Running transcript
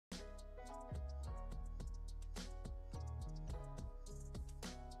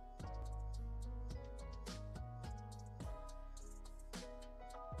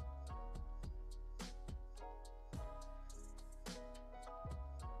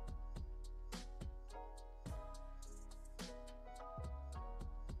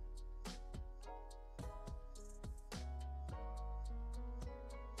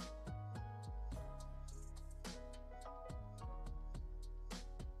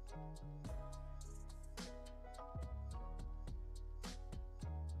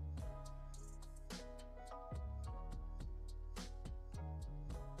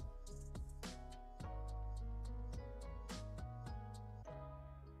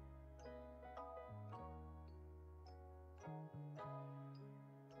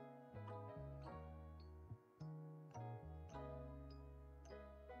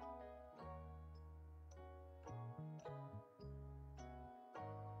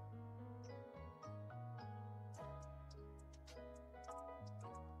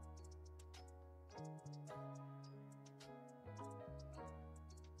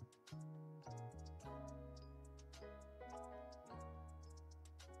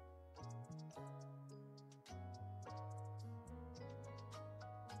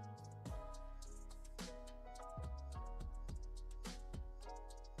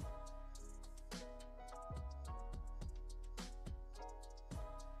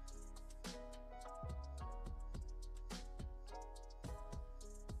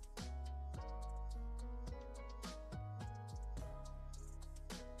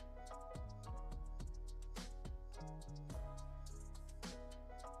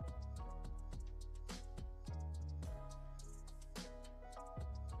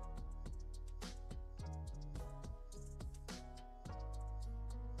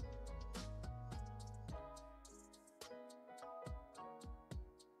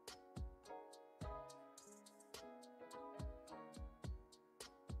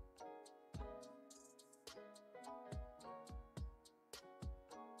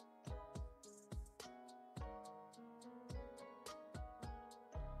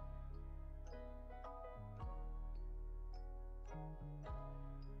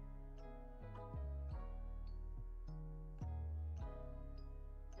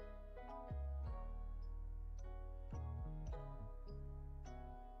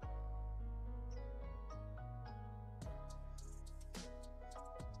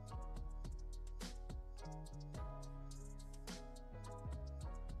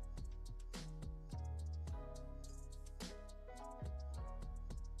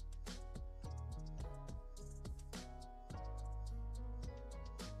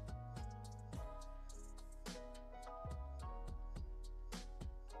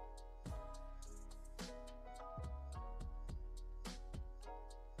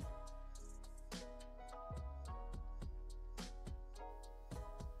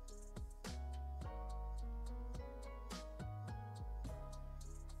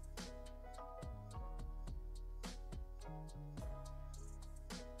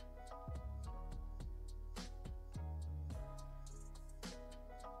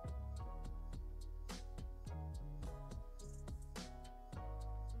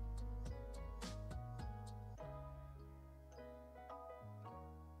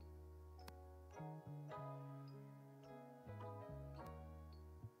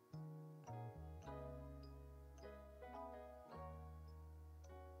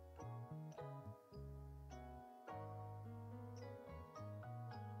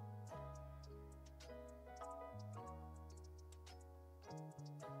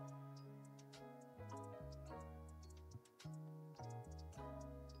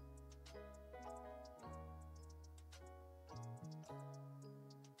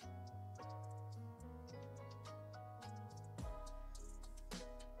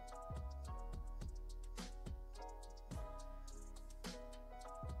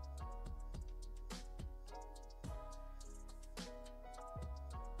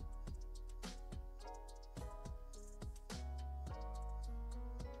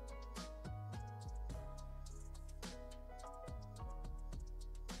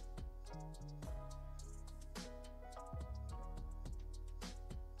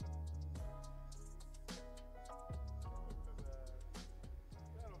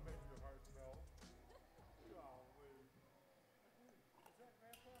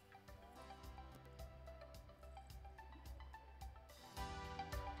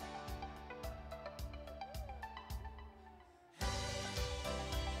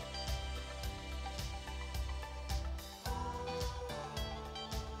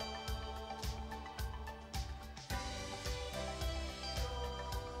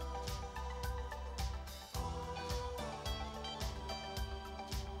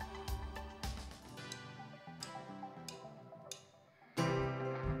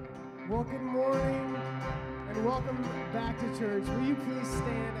Well, good morning and welcome back to church. Will you please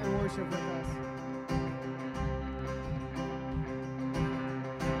stand and worship with us?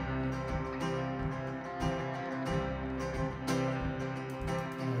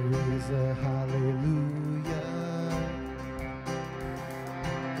 There is a hallelujah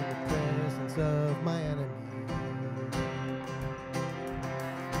in the presence of my enemy.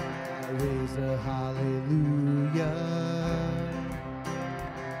 I raise a hallelujah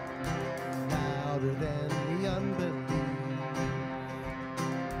louder than the unbelief.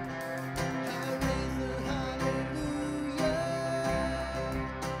 I raise a hallelujah.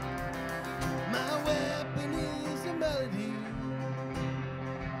 My weapon is a melody.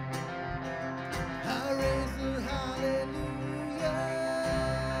 I raise a hallelujah.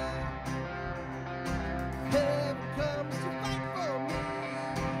 Heaven comes to fight for me.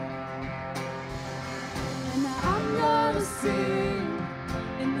 And I'm gonna sing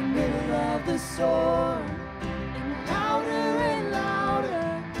in the middle of the storm. And louder,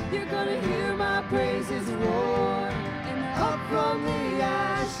 you're gonna hear my praises roar. And up from the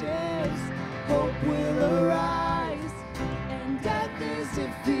ashes, hope will arise. And death is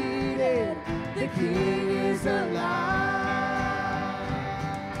defeated, the King is alive.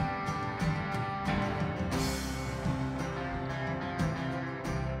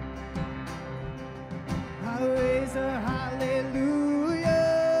 I raise a hallelujah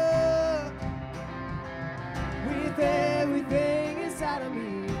with everything inside of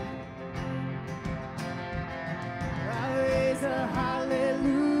me. I raise a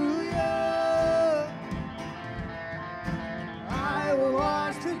hallelujah. I will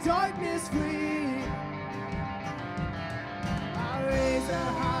wash the darkness free. I raise a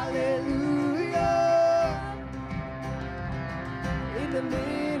hallelujah in the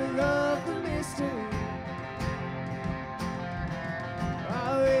middle of the mystery.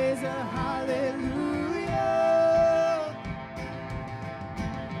 I raise a hallelujah.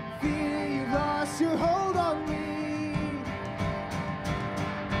 Fear you lost your hold on me.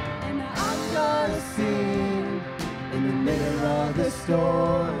 And I'm gonna sing in the middle of the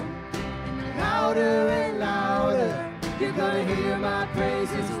storm. And louder, you're gonna hear my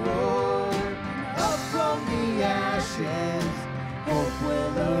praises roar. And up from the ashes, hope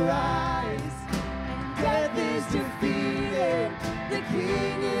will arise. And death is defeated, the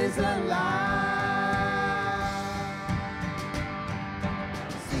King is alive.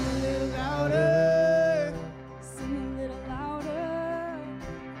 Sing a little louder. Sing a little louder.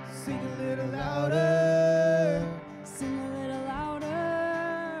 Sing a little louder. Sing a little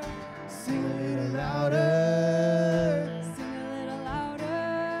louder. Sing a little louder. Sing a little louder.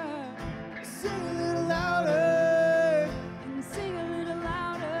 Sing a little louder. And sing a little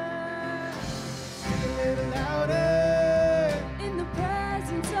louder. Sing a little louder. In the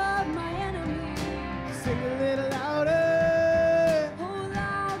presence of my enemy.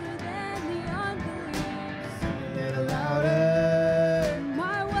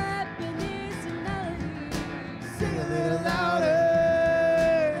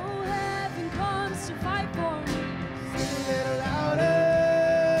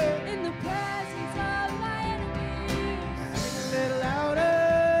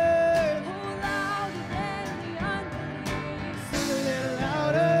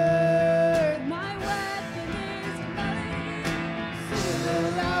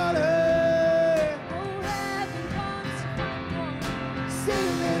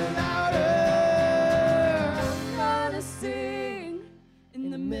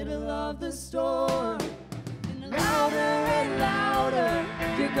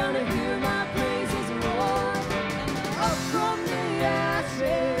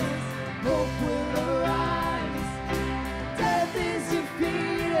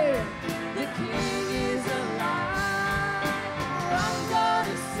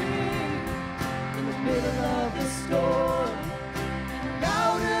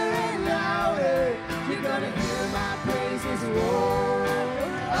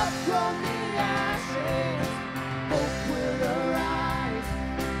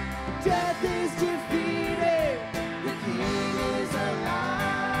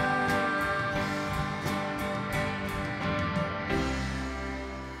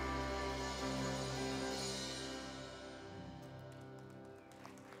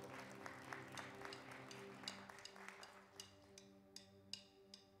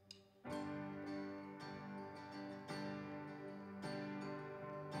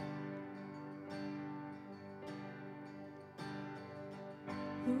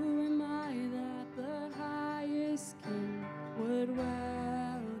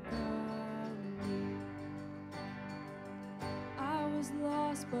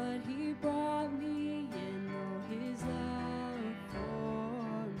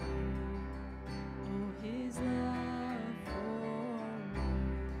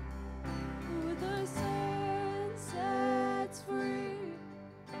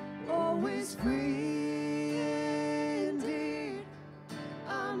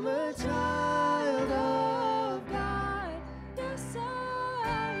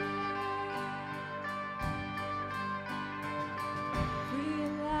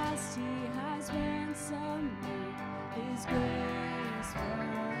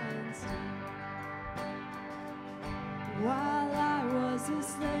 While I was a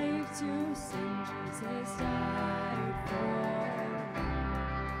slave to sin, Jesus died for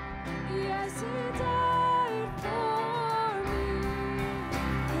me. Yes, he died for me.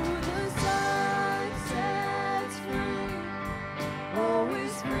 Who the Son sets free,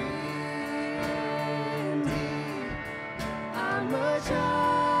 always free indeed. I'm a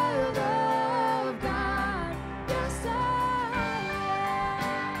child of God. Yes, I am.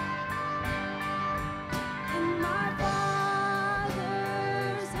 In my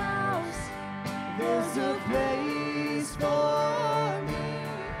Father's house, there's a place for me.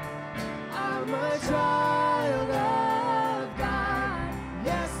 I'm a child of God.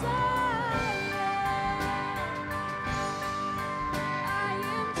 Yes, I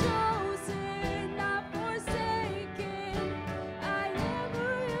am chosen, not forsaken. I am who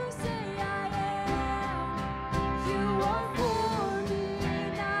you say I am. You are for me,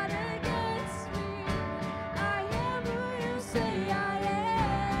 not against me. I am who you say I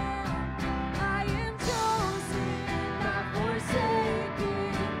am. I am chosen, not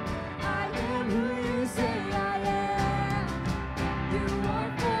forsaken. I am who you say I am. You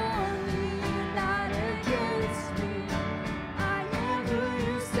are for me, not against me. I am who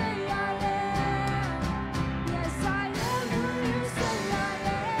you say I am. Yes, I am who you say I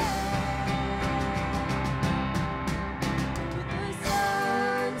am. Who the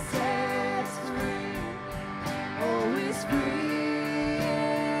Son sets free, always free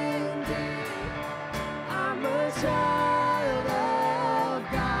indeed. I'm a child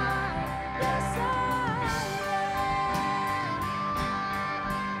of God. Yes, I am.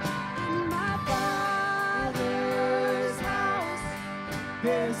 In my Father's house,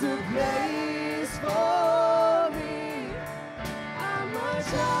 there's a place for me. I'm a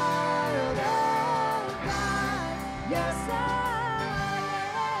child of God. Yes,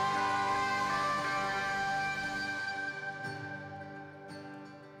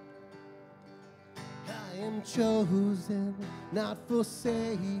 I am chosen, not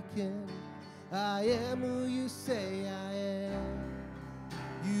forsaken. I am who you say I am.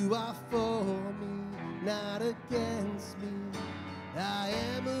 You are for me, not against me. I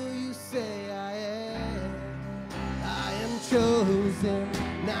am who you say I am. I am chosen,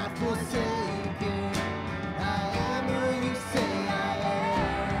 not forsaken. I am who you say I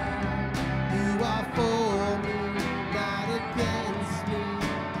am. You are for me, not against me.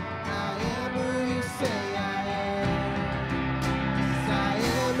 I am who you say I am. Yes, I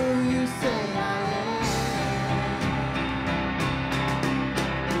am who you say I am.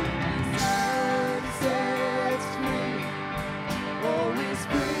 Sun sets free, always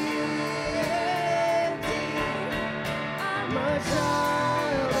free indeed. I'm a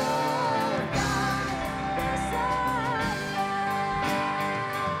child of God. Yes, I am.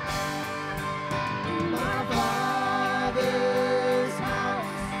 In my Father's house,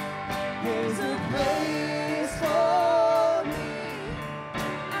 there's a place for me.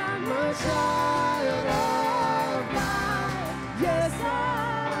 I'm a child of God. Yes,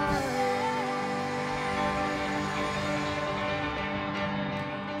 I am.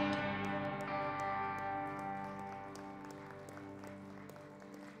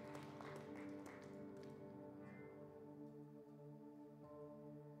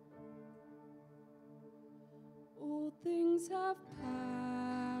 Old things have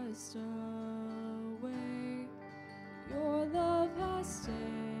passed away. Your love has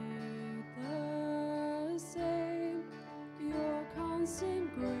stayed the same. Your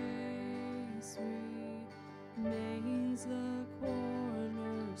constant grace remains the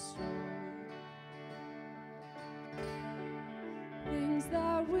cornerstone. Things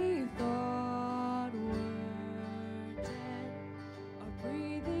that we thought were dead are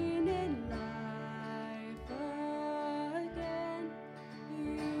breathing in life again.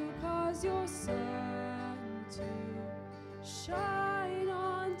 You cause your sun to shine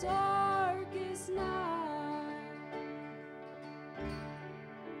on darkest night.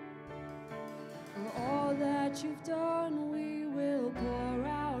 For all that you've done, we will pour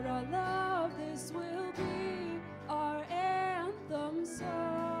out our love. This will be our anthem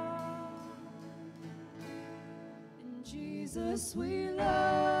song. In Jesus, we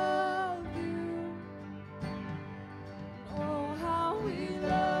love you. And oh, how we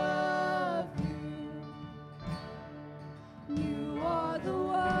love you. You are the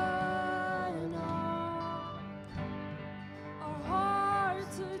one our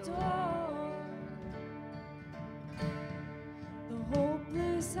hearts adore. The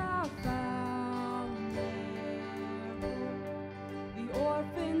hopeless have found their hope. The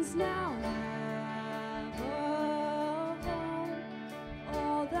orphans now have a home.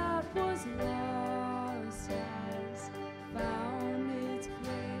 All that was lost has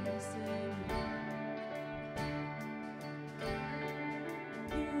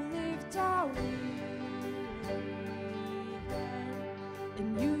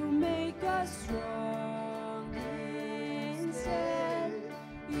us strong instead.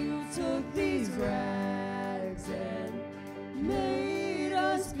 You took these rags and made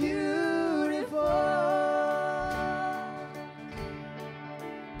us beautiful.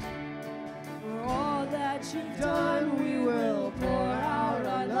 For all that you've done, we will pour out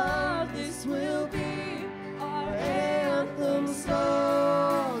our love. This will be our anthem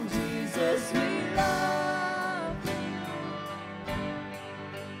song. Jesus, we love you.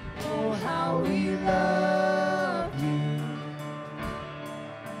 Oh, how we love you.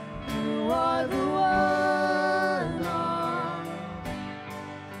 You are the one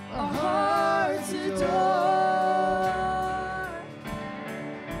our hearts adore.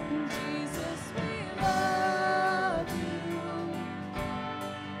 Jesus, we love you.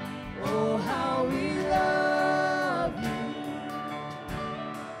 Oh, how we love you.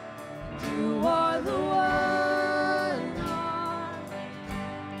 You are the one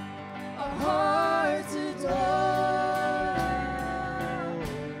our hearts adore.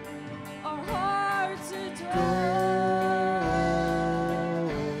 Our hearts adore.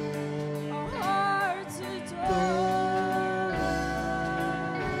 Our hearts adore.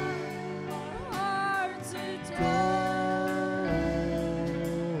 Our hearts adore.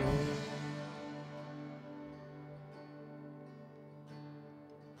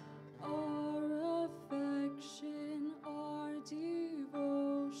 Our affection, our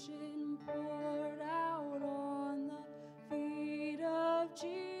devotion poured out on the feet of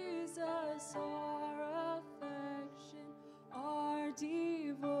Jesus. Our affection, our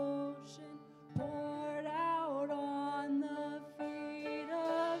devotion poured out on the feet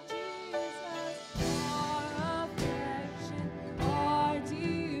of Jesus. Our affection, our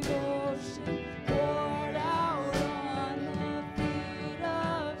devotion poured out on the feet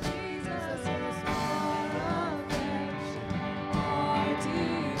of Jesus. Our affection, our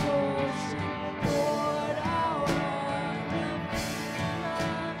devotion poured out on the feet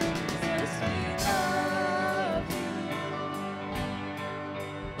of Jesus. We love you.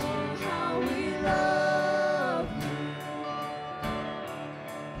 Oh, how we love you.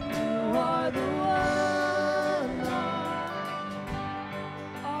 You are the one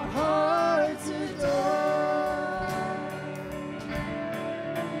our hearts adore.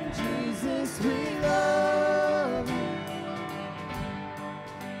 Jesus, we love you.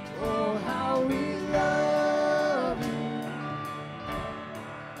 Oh, how we love you.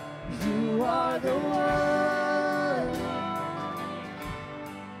 You are the one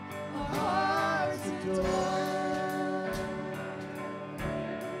our hearts adore.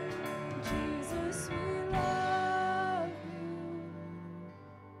 Jesus, we love you.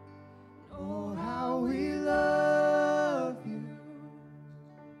 Oh, how we love you.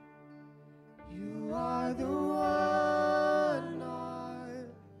 You are the one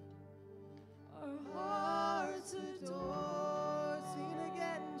our hearts adore. Sing it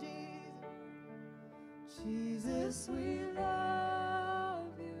again, Jesus. Jesus, we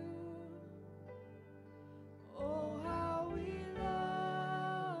love you. Oh, how we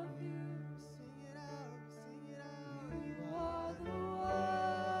love you. Sing it out, sing it out. You are the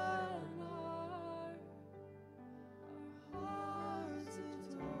one our hearts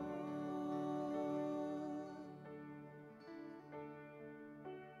adore.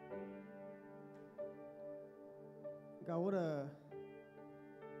 God, what a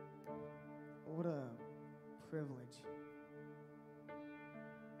privilege.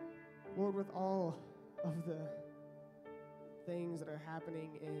 Lord, with all of the things that are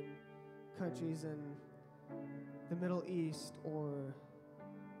happening in countries in the Middle East or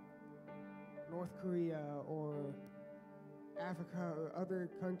North Korea or Africa or other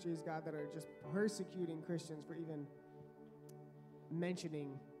countries, God, that are just persecuting Christians for even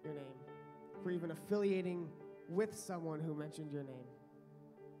mentioning your name, for even affiliating with someone who mentioned your name.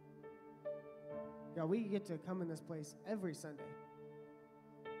 God, we get to come in this place every Sunday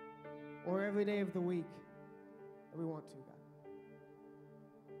or every day of the week that we want to, God.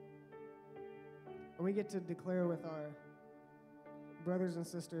 And we get to declare with our brothers and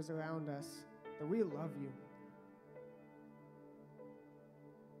sisters around us that we love you.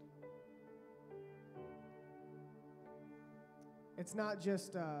 It's not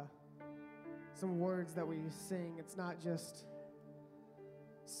just some words that we sing. It's not just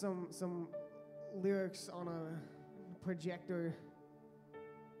some lyrics on a projector.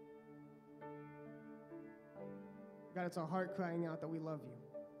 God, it's our heart crying out that we love you.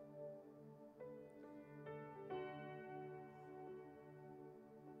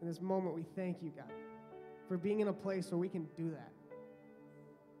 In this moment, we thank you, God, for being in a place where we can do that.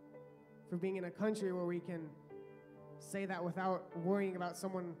 For being in a country where we can say that without worrying about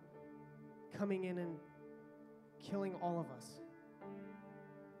someone coming in and killing all of us.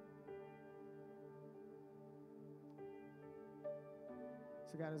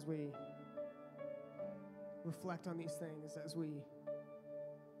 So God, as we reflect on these things, as we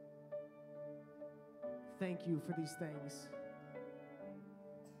thank you for these things,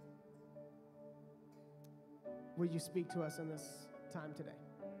 will you speak to us in this time today?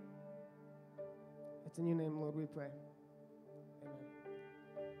 It's in your name, Lord, we pray. Amen.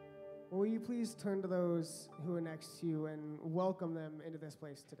 Well, will you please turn to those who are next to you and welcome them into this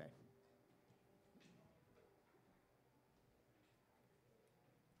place today?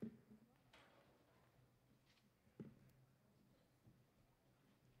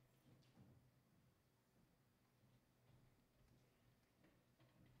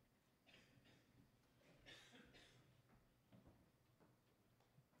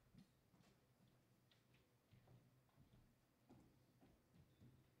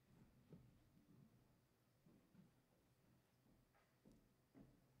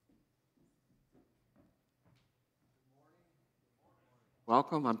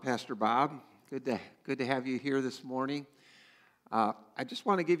 Welcome. I'm Pastor Bob. Good to have you here this morning. I just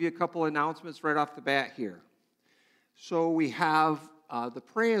want to give you a couple announcements right off the bat here. So we have the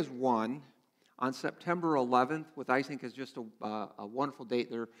Pray As One on September 11th, which I think is just a wonderful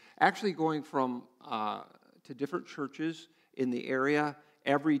date. They're actually going from to different churches in the area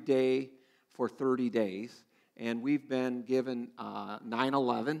every day for 30 days. And we've been given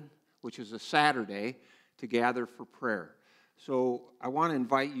 9/11, which is a Saturday, to gather for prayer. So I want to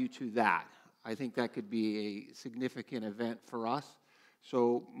invite you to that. I think that could be a significant event for us.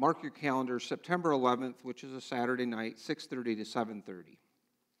 So mark your calendar, September 11th, which is a Saturday night, 6:30 to 7:30.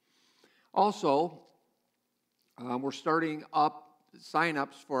 Also, we're starting up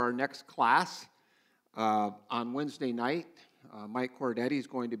sign-ups for our next class on Wednesday night. Mike Cordetti is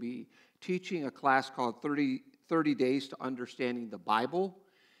going to be teaching a class called 30 Days to Understanding the Bible.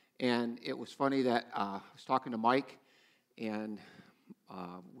 And it was funny that I was talking to Mike, and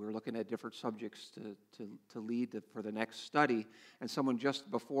we were looking at different subjects to lead for the next study. And someone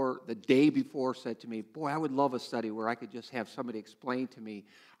just the day before said to me, boy, I would love a study where I could just have somebody explain to me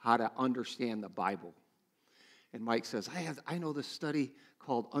how to understand the Bible. And Mike says, I know this study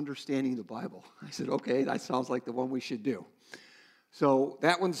called Understanding the Bible. I said, okay, that sounds like the one we should do. So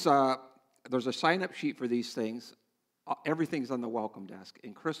that one's, there's a sign-up sheet for these things. Everything's on the welcome desk,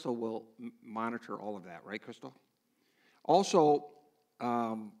 and Crystal will monitor all of that, right, Crystal? Also,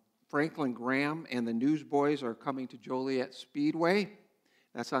 Franklin Graham and the Newsboys are coming to Joliet Speedway.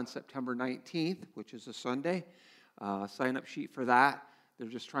 That's on September 19th, which is a Sunday. Sign-up sheet for that. They're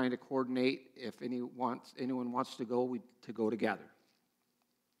just trying to coordinate if anyone wants to go together.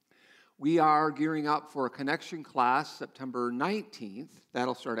 We are gearing up for a connection class September 19th.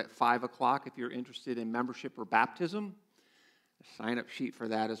 That'll start at 5 o'clock if you're interested in membership or baptism. A sign-up sheet for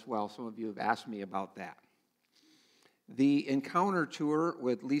that as well. Some of you have asked me about that. The Encounter Tour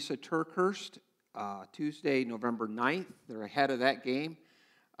with Lisa Turkhurst, Tuesday, November 9th. They're ahead of that game.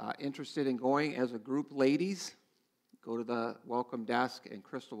 Interested in going as a group, ladies, go to the welcome desk, and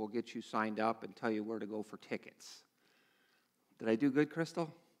Crystal will get you signed up and tell you where to go for tickets. Did I do good,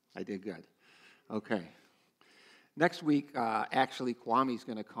 Crystal? I did good. Okay. Next week, actually, Kwame's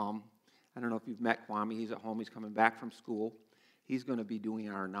going to come. I don't know if you've met Kwame. He's at home. He's coming back from school. He's going to be doing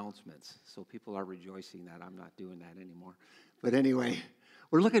our announcements. So people are rejoicing that I'm not doing that anymore. But anyway,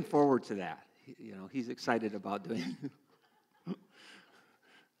 we're looking forward to that. He's excited about doing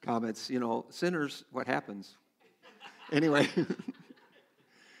comments. Sinners, what happens? Anyway,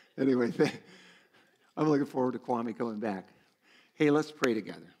 I'm looking forward to Kwame coming back. Hey, let's pray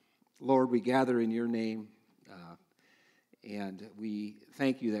together. Lord, we gather in your name, and we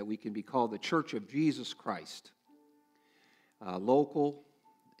thank you that we can be called the Church of Jesus Christ, local,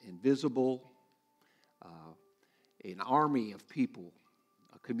 invisible, an army of people,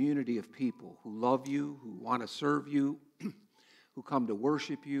 a community of people who love you, who want to serve you, who come to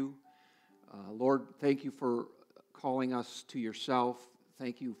worship you. Lord, thank you for calling us to yourself.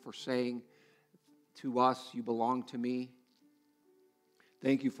 Thank you for saying to us, you belong to me.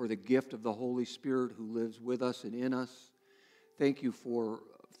 Thank you for the gift of the Holy Spirit who lives with us and in us. Thank you for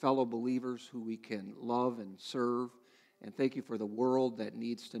fellow believers who we can love and serve. And thank you for the world that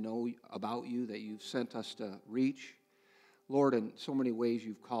needs to know about you, that you've sent us to reach. Lord, in so many ways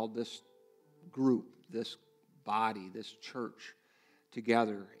you've called this group, this body, this church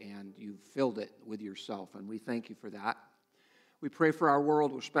together, and you've filled it with yourself, and we thank you for that. We pray for our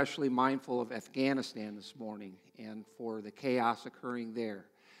world. We're especially mindful of Afghanistan this morning and for the chaos occurring there.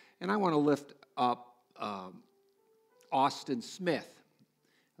 And I want to lift up Austin Smith,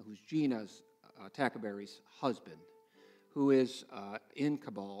 who's Gina's, Tackaberry's husband, who is in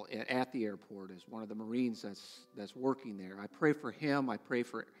Kabul at the airport as one of the Marines that's working there. I pray for him. I pray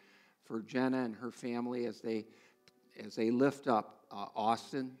for Jenna and her family as they lift up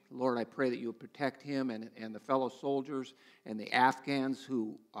Austin. Lord, I pray that you would protect him and the fellow soldiers and the Afghans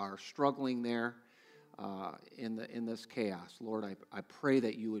who are struggling there in this chaos. Lord, I pray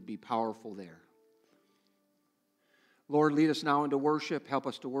that you would be powerful there. Lord, lead us now into worship. Help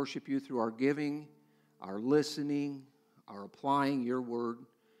us to worship you through our giving, our listening, our applying your word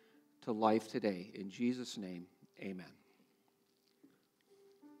to life today. In Jesus' name, amen.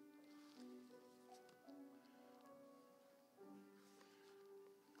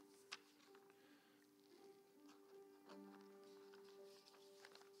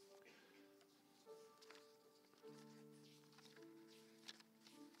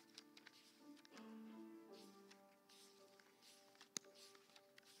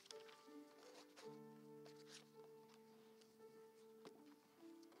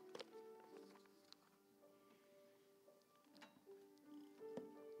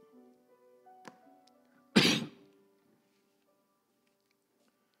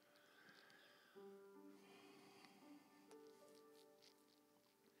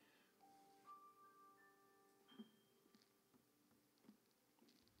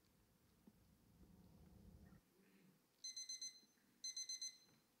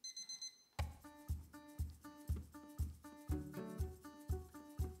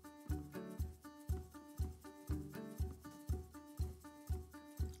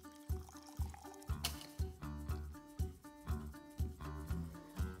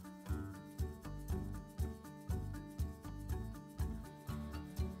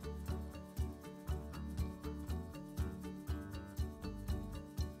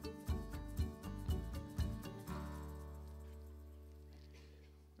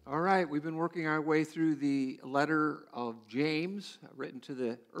 All right, we've been working our way through the letter of James, written to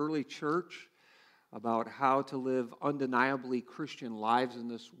the early church, about how to live undeniably Christian lives in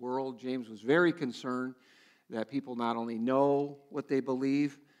this world. James was very concerned that people not only know what they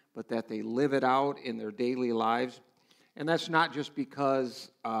believe, but that they live it out in their daily lives. And that's not just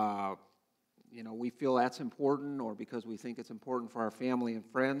because, we feel that's important or because we think it's important for our family and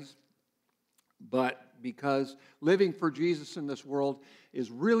friends, but because living for Jesus in this world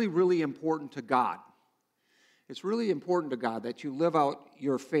is really, really important to God. It's really important to God that you live out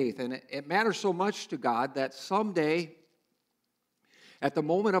your faith. And it matters so much to God that someday, at the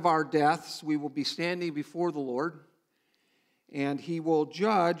moment of our deaths, we will be standing before the Lord, and He will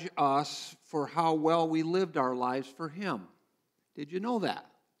judge us for how well we lived our lives for Him. Did you know that?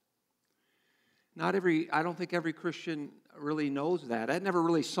 I don't think every Christian really knows that. That never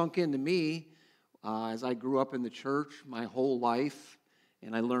really sunk into me as I grew up in the church my whole life,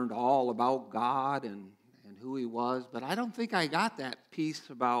 and I learned all about God and who He was. But I don't think I got that piece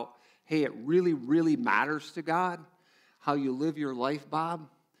about, hey, it really, really matters to God how you live your life, Bob.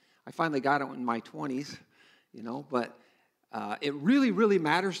 I finally got it in my 20s, but it really, really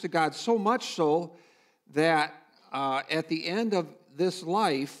matters to God, so much so that at the end of this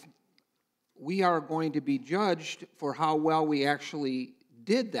life, we are going to be judged for how well we actually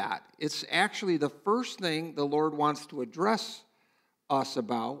did that. It's actually the first thing the Lord wants to address us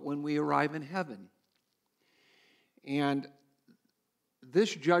about when we arrive in heaven. And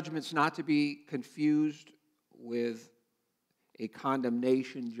this judgment's not to be confused with a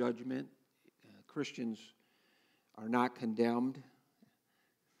condemnation judgment. Christians are not condemned.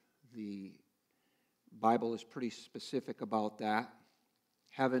 The Bible is pretty specific about that.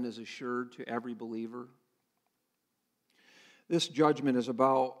 Heaven is assured to every believer. This judgment is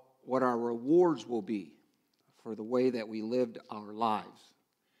about what our rewards will be for the way that we lived our lives.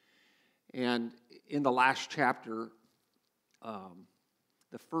 And in the last chapter,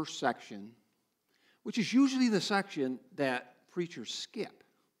 the first section, which is usually the section that preachers skip.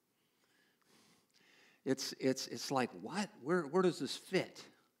 It's like, what? Where does this fit?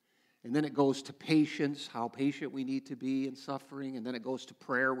 And then it goes to patience, how patient we need to be in suffering, and then it goes to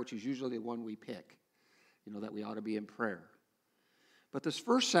prayer, which is usually the one we pick, that we ought to be in prayer. But this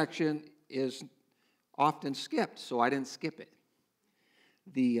first section is often skipped, so I didn't skip it.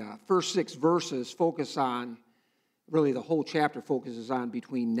 The first 6 verses focus on, really the whole chapter focuses on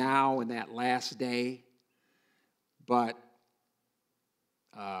between now and that last day. But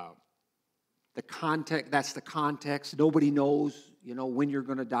the context, that's the context. Nobody knows, when you're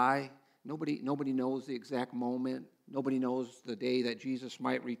going to die. Nobody knows the exact moment. Nobody knows the day that Jesus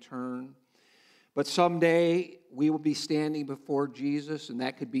might return. But someday we will be standing before Jesus, and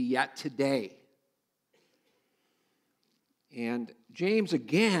that could be yet today. And James,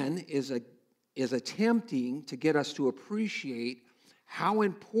 again, is attempting to get us to appreciate how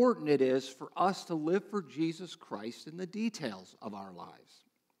important it is for us to live for Jesus Christ in the details of our lives.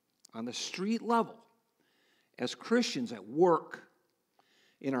 On the street level, as Christians at work,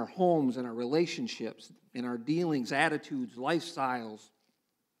 in our homes, in our relationships, in our dealings, attitudes, lifestyles.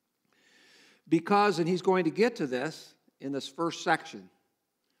 Because, and he's going to get to this in this first section,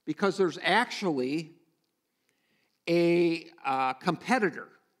 because there's actually a competitor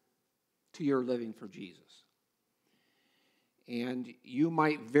to your living for Jesus. And you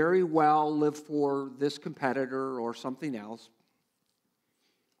might very well live for this competitor or something else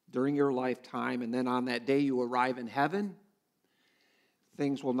during your lifetime, and then on that day you arrive in heaven,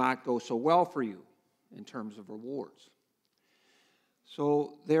 things will not go so well for you in terms of rewards.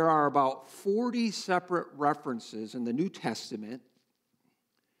 So there are about 40 separate references in the New Testament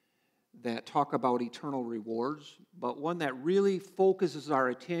that talk about eternal rewards, but one that really focuses our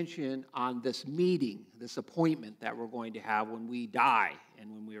attention on this meeting, this appointment that we're going to have when we die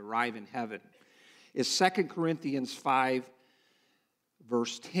and when we arrive in heaven, is 2 Corinthians 5,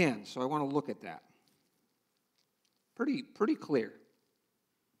 verse 10. So I want to look at that. Pretty clear.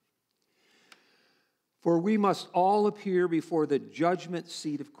 For we must all appear before the judgment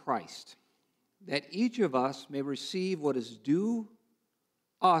seat of Christ, that each of us may receive what is due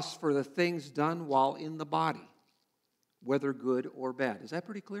us for the things done while in the body, whether good or bad. Is that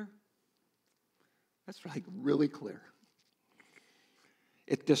pretty clear? That's like really clear.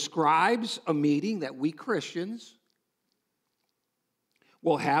 It describes a meeting that we Christians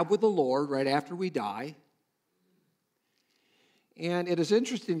will have with the Lord right after we die. And it is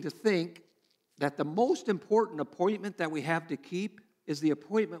interesting to think that the most important appointment that we have to keep is the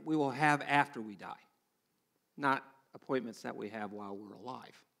appointment we will have after we die, not appointments that we have while we're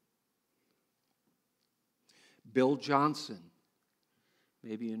alive. Bill Johnson,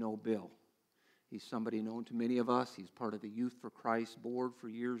 maybe you know Bill. He's somebody known to many of us. He's part of the Youth for Christ board for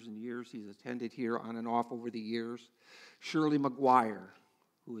years and years. He's attended here on and off over the years. Shirley McGuire,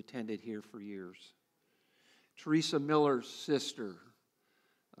 who attended here for years. Teresa Miller's sister,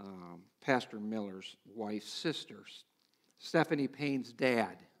 Pastor Miller's wife's sisters, Stephanie Payne's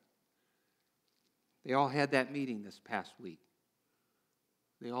dad. They all had that meeting this past week.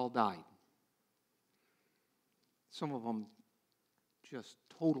 They all died. Some of them just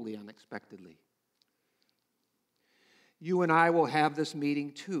totally unexpectedly. You and I will have this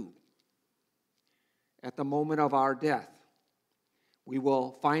meeting too. At the moment of our death, we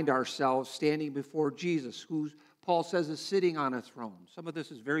will find ourselves standing before Jesus, who Paul says is sitting on a throne. Some of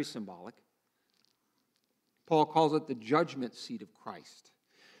this is very symbolic. Paul calls it the judgment seat of Christ.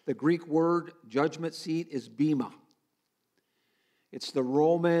 The Greek word judgment seat is bema. It's the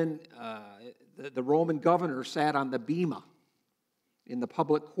Roman governor sat on the bema in the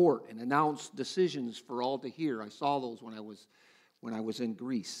public court and announced decisions for all to hear. I saw those when I was in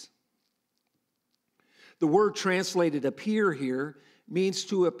Greece. The word translated appear here means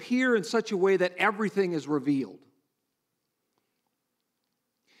to appear in such a way that everything is revealed.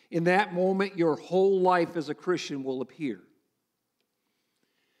 In that moment, your whole life as a Christian will appear.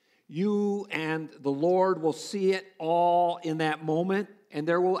 You and the Lord will see it all in that moment, and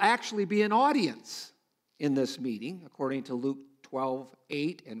there will actually be an audience in this meeting, according to Luke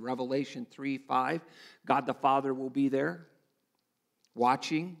 12:8 and Revelation 3:5. God the Father will be there,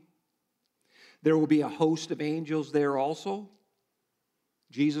 watching. There will be a host of angels there also.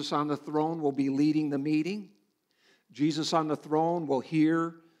 Jesus on the throne will be leading the meeting. Jesus on the throne will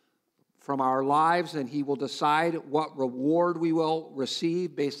hear from our lives, and he will decide what reward we will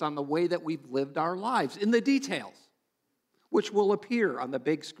receive based on the way that we've lived our lives in the details, which will appear on the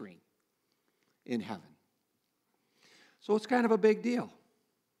big screen in heaven. So it's kind of a big deal.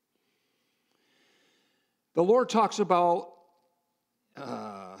 The Lord talks about,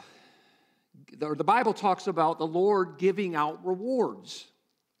 the Bible talks about the Lord giving out rewards,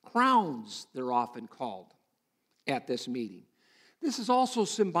 crowns they're often called at this meeting. This is also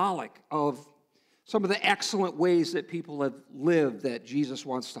symbolic of some of the excellent ways that people have lived that Jesus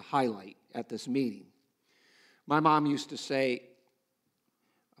wants to highlight at this meeting. My mom used to say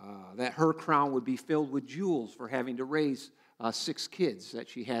that her crown would be filled with jewels for having to raise 6 kids that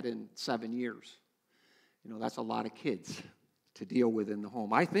she had in 7 years. You know, that's a lot of kids to deal with in the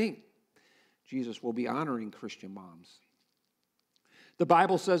home. I think Jesus will be honoring Christian moms. The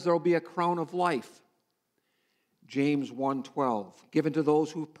Bible says there will be a crown of life. James 1:12, given to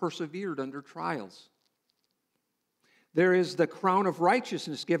those who have persevered under trials. There is the crown of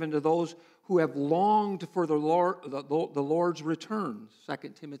righteousness given to those who have longed for the Lord's return,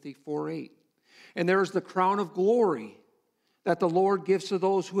 2 Timothy 4:8. And there is the crown of glory that the Lord gives to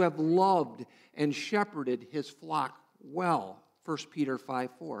those who have loved and shepherded his flock well. 1 Peter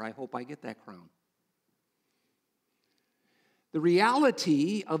 5:4. I hope I get that crown. The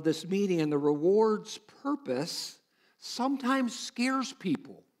reality of this meeting and the reward's purpose sometimes scares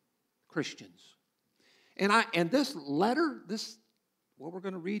people, Christians. And this letter, what we're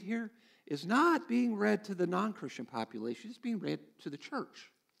going to read here, is not being read to the non-Christian population. It's being read to the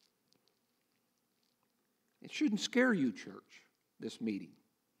church. It shouldn't scare you, church, this meeting.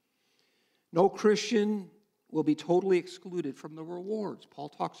 No Christian will be totally excluded from the rewards. Paul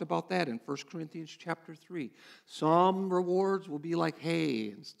talks about that in 1 Corinthians chapter 3. Some rewards will be like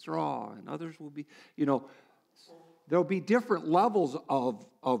hay and straw, and others will be, there'll be different levels of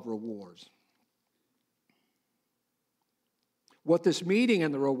rewards. What this meeting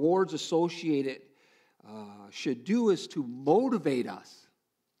and the rewards associated should do is to motivate us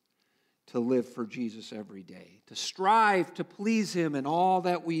to live for Jesus every day, to strive to please him in all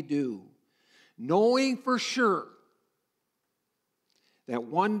that we do, knowing for sure that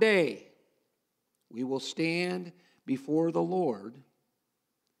one day we will stand before the Lord.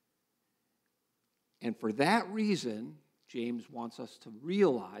 And for that reason, James wants us to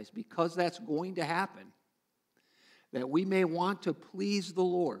realize, because that's going to happen, that we may want to please the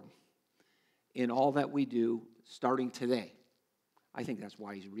Lord in all that we do starting today. I think that's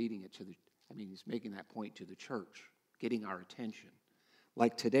why he's reading it he's making that point to the church, getting our attention.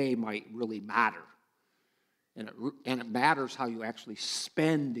 Like today might really matter. And it matters how you actually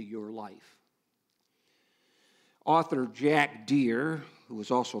spend your life. Author Jack Deere, who was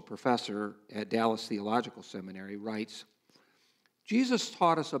also a professor at Dallas Theological Seminary, writes, Jesus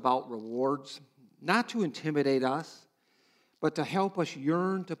taught us about rewards not to intimidate us, but to help us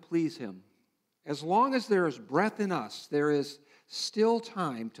yearn to please him. As long as there is breath in us, there is still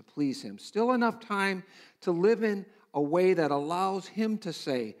time to please him, still enough time to live in a way that allows him to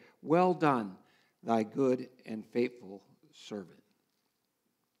say, "Well done, thy good and faithful servant."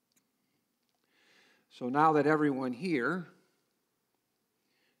 So now that everyone here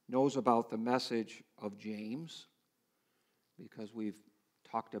knows about the message of James, because we've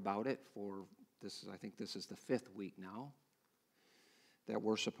talked about it for I think this is the 5th week now, that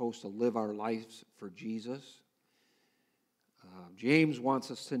we're supposed to live our lives for Jesus. James wants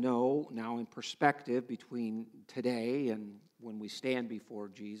us to know now in perspective between today and when we stand before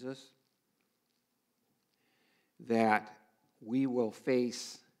Jesus that we will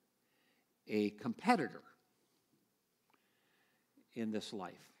face a competitor in this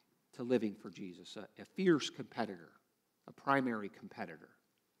life to living for Jesus, a fierce competitor, a primary competitor.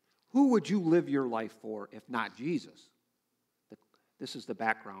 Who would you live your life for if not Jesus? This is the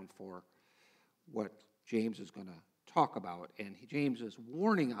background for what James is going to talk about. And James is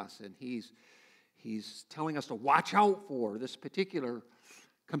warning us, and he's telling us to watch out for this particular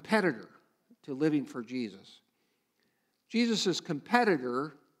competitor to living for Jesus. Jesus'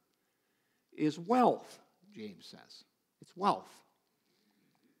 competitor is wealth, James says. It's wealth.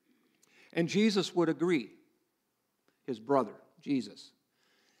 And Jesus would agree, his brother, Jesus,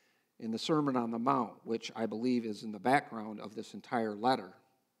 in the Sermon on the Mount, which I believe is in the background of this entire letter.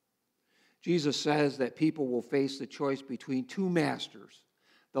 Jesus says that people will face the choice between two masters.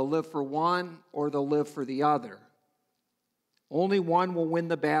 They'll live for one or they'll live for the other. Only one will win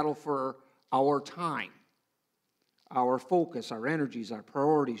the battle for our time, our focus, our energies, our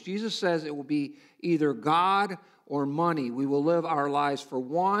priorities. Jesus says it will be either God or money. We will live our lives for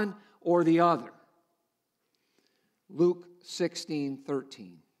one or the other. Luke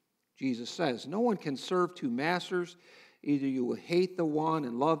 16:13. Jesus says, no one can serve two masters. Either you will hate the one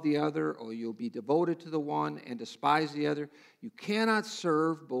and love the other, or you'll be devoted to the one and despise the other. You cannot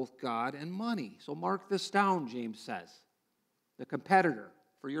serve both God and money. So mark this down, James says. The competitor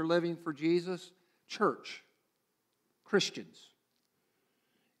for your living for Jesus, church, Christians,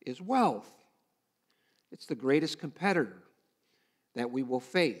 is wealth. It's the greatest competitor that we will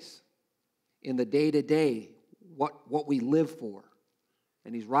face in the day-to-day, what we live for.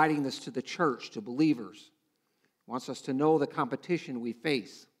 And he's writing this to the church, to believers. He wants us to know the competition we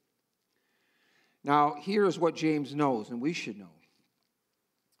face. Now, here's what James knows, and we should know.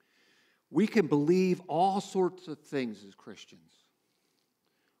 We can believe all sorts of things as Christians.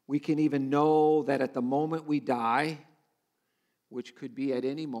 We can even know that at the moment we die, which could be at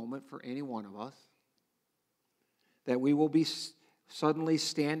any moment for any one of us, that we will be suddenly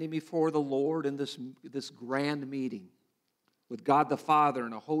standing before the Lord in this grand meeting with God the Father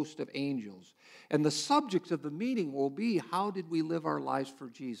and a host of angels. And the subject of the meeting will be, how did we live our lives for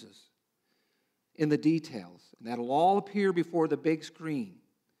Jesus? In the details. And that'll all appear before the big screen.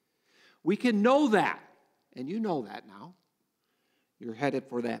 We can know that, and you know that now. You're headed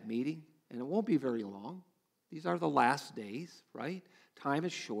for that meeting, and it won't be very long. These are the last days, right? Time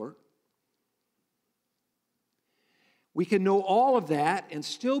is short. We can know all of that and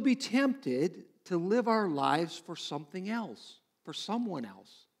still be tempted to live our lives for something else, for someone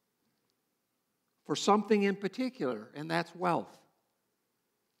else, for something in particular, and that's wealth.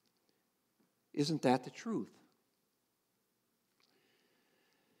 Isn't that the truth?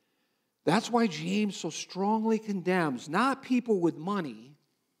 That's why James so strongly condemns not people with money,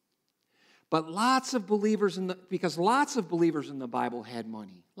 but lots of believers because lots of believers in the Bible had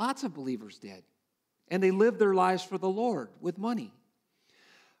money. Lots of believers did. And they lived their lives for the Lord with money.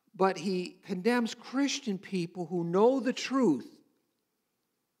 But he condemns Christian people who know the truth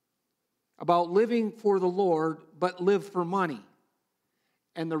about living for the Lord, but live for money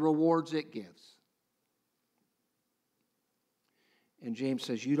and the rewards it gives. And James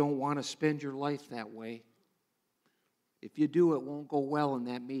says, you don't want to spend your life that way. If you do, it won't go well in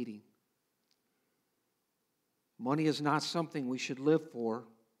that meeting. Money is not something we should live for,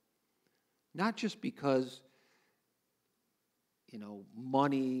 not just because,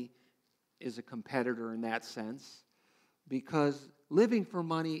 money is a competitor in that sense, because living for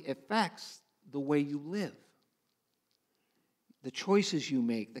money affects the way you live, the choices you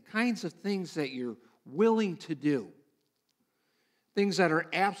make, the kinds of things that you're willing to do. Things that are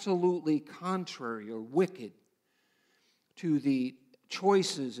absolutely contrary or wicked to the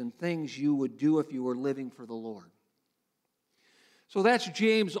choices and things you would do if you were living for the Lord. So that's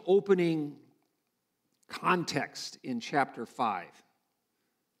James' opening context in chapter 5.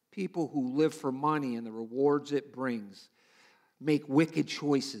 People who live for money and the rewards it brings make wicked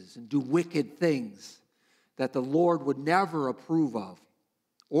choices and do wicked things that the Lord would never approve of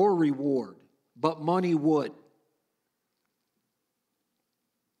or reward, but money would.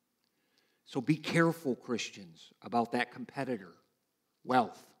 So be careful, Christians, about that competitor,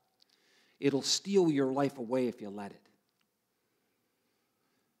 wealth. It'll steal your life away if you let it.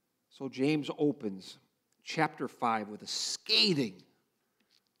 So James opens chapter 5 with a scathing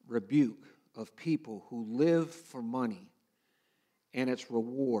rebuke of people who live for money and its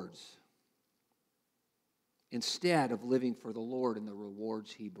rewards instead of living for the Lord and the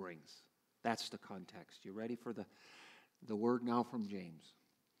rewards he brings. That's the context. You ready for the word now from James?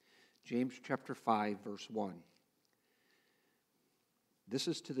 James chapter 5, verse 1. This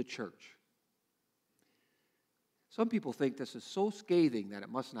is to the church. Some people think this is so scathing that it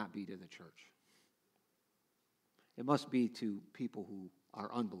must not be to the church. It must be to people who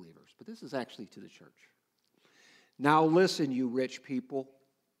are unbelievers. But this is actually to the church. Now listen, you rich people.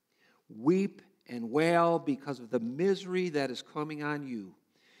 Weep and wail because of the misery that is coming on you.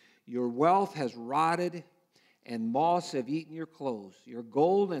 Your wealth has rotted, and moths have eaten your clothes. Your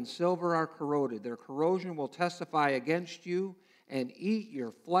gold and silver are corroded. Their corrosion will testify against you and eat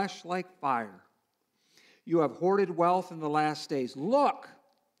your flesh like fire. You have hoarded wealth in the last days. Look,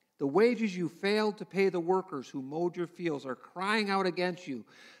 the wages you failed to pay the workers who mowed your fields are crying out against you.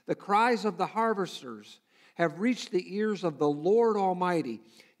 The cries of the harvesters have reached the ears of the Lord Almighty.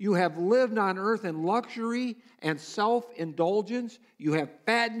 You have lived on earth in luxury and self-indulgence. You have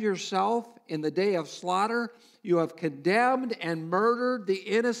fattened yourself in the day of slaughter. You have condemned and murdered the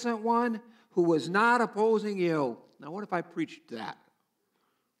innocent one who was not opposing you. Now, what if I preached that?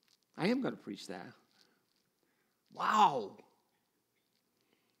 I am going to preach that. Wow.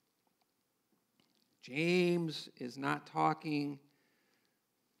 James is not talking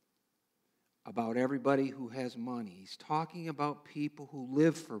about everybody who has money. He's talking about people who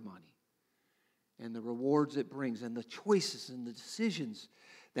live for money and the rewards it brings and the choices and the decisions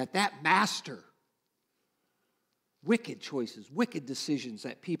that master, wicked choices, wicked decisions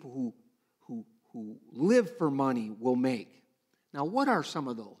that people who live for money will make. Now, what are some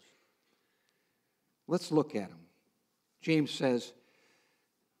of those? Let's look at them. James says,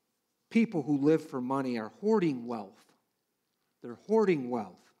 people who live for money are hoarding wealth. They're hoarding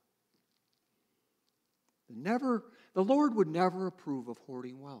wealth. The Lord would never approve of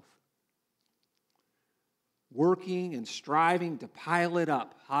hoarding wealth. Working and striving to pile it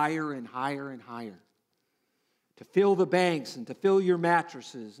up higher and higher and higher. To fill the banks and to fill your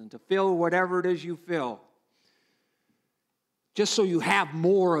mattresses and to fill whatever it is you fill. Just so you have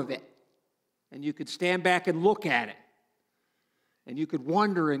more of it. And you could stand back and look at it. And you could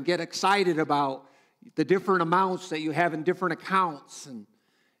wonder and get excited about the different amounts that you have in different accounts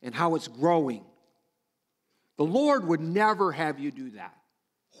and how it's growing. The Lord would never have you do that.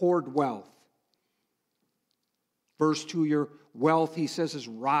 Hoard wealth. Verse 2, your wealth, he says, is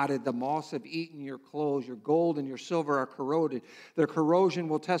rotted. The moths have eaten your clothes. Your gold and your silver are corroded. Their corrosion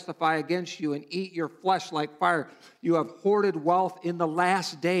will testify against you and eat your flesh like fire. You have hoarded wealth in the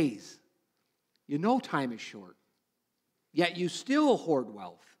last days. You know time is short, yet you still hoard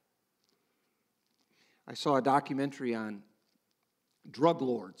wealth. I saw a documentary on drug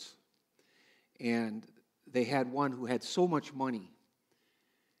lords, and they had one who had so much money.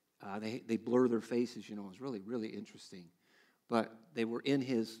 They blur their faces, you know. It was really, really interesting. But they were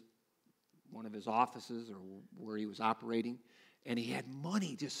in one of his offices or where he was operating, and he had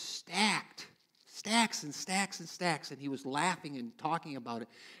money just stacked, stacks and stacks and stacks, and he was laughing and talking about it.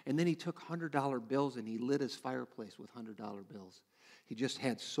 And then he took $100 bills and he lit his fireplace with $100 bills. He just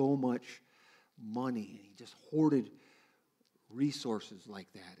had so much money, and he just hoarded resources like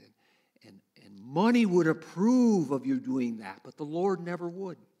that. And money would approve of you doing that, but the Lord never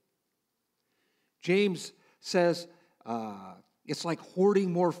would. James says it's like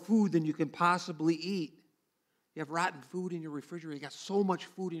hoarding more food than you can possibly eat. You have rotten food in your refrigerator. You got so much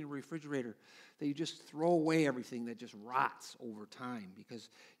food in your refrigerator that you just throw away everything that just rots over time because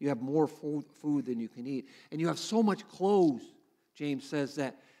you have more food than you can eat. And you have so much clothes, James says,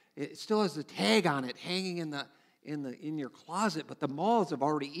 that it still has the tag on it hanging in your closet, but the moths have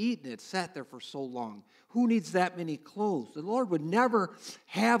already eaten it, sat there for so long. Who needs that many clothes? The Lord would never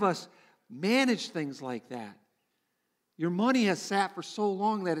have us manage things like that. Your money has sat for so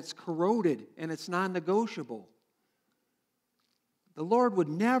long that it's corroded and it's non-negotiable. The Lord would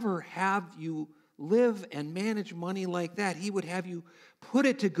never have you live and manage money like that. He would have you put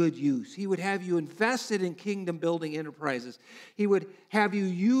it to good use. He would have you invest it in kingdom-building enterprises. He would have you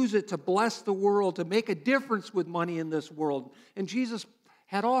use it to bless the world, to make a difference with money in this world. And Jesus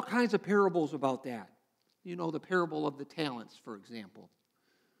had all kinds of parables about that. You know, the parable of the talents, for example.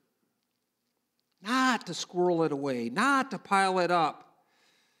 Not to squirrel it away, not to pile it up.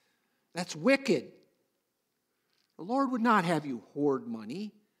 That's wicked. The Lord would not have you hoard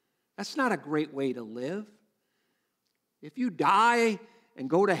money. That's not a great way to live. If you die and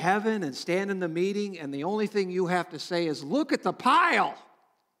go to heaven and stand in the meeting and the only thing you have to say is, look at the pile.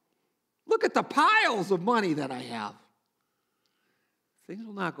 Look at the piles of money that I have. Things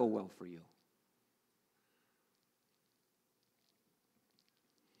will not go well for you.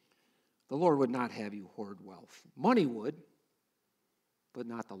 The Lord would not have you hoard wealth. Money would, but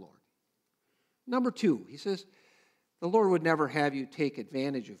not the Lord. Number 2, he says, the Lord would never have you take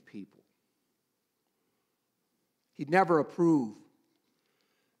advantage of people. He'd never approve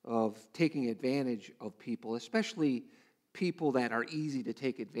of taking advantage of people, especially people that are easy to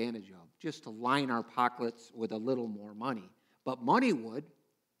take advantage of, just to line our pockets with a little more money. But money would.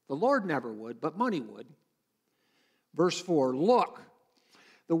 The Lord never would, but money would. Verse 4, look,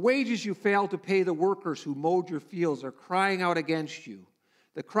 the wages you failed to pay the workers who mowed your fields are crying out against you.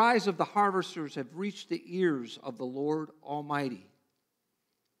 The cries of the harvesters have reached the ears of the Lord Almighty.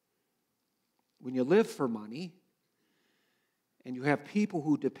 When you live for money, and you have people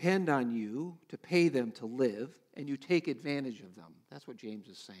who depend on you to pay them to live, and you take advantage of them. That's what James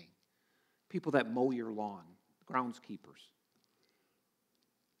is saying. People that mow your lawn, groundskeepers.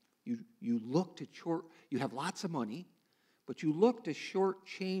 You look to you have lots of money, but you look to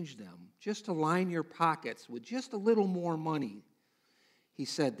shortchange them just to line your pockets with just a little more money. He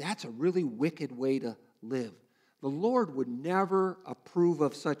said, that's a really wicked way to live. The Lord would never approve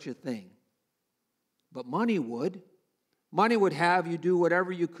of such a thing. But money would. Money would have you do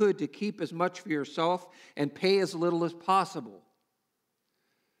whatever you could to keep as much for yourself and pay as little as possible.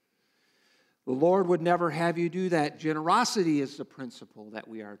 The Lord would never have you do that. Generosity is the principle that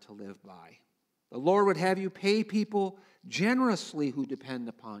we are to live by. The Lord would have you pay people generously who depend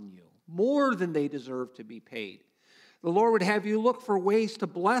upon you, more than they deserve to be paid. The Lord would have you look for ways to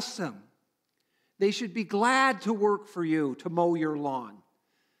bless them. They should be glad to work for you, to mow your lawn.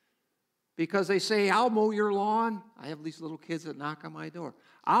 Because they say, I'll mow your lawn. I have these little kids that knock on my door.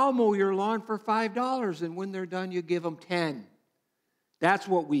 I'll mow your lawn for $5, and when they're done, you give them 10. That's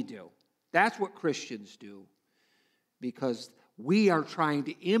what we do. That's what Christians do. Because we are trying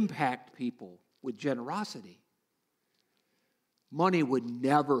to impact people with generosity. Money would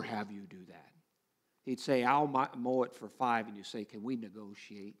never have you do that. He'd say, I'll mow it for $5, and you say, can we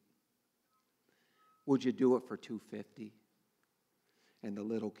negotiate? Would you do it for $2.50? And the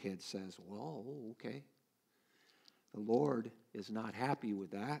little kid says, well, okay. The Lord is not happy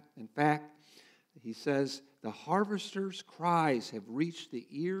with that. In fact, he says, the harvester's cries have reached the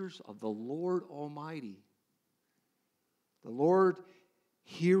ears of the Lord Almighty. The Lord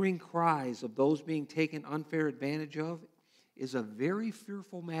hearing cries of those being taken unfair advantage of is a very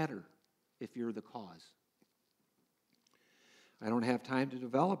fearful matter if you're the cause. I don't have time to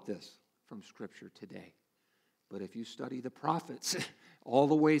develop this from Scripture today. But if you study the prophets all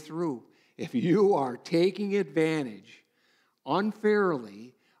the way through, if you are taking advantage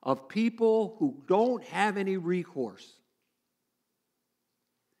unfairly of people who don't have any recourse,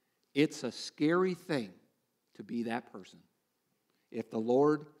 it's a scary thing to be that person. If the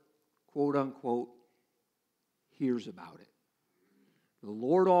Lord, quote unquote, hears about it. The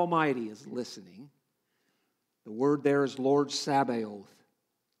Lord Almighty is listening. The word there is Lord Sabaoth,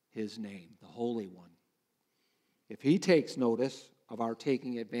 his name, the Holy One. If he takes notice of our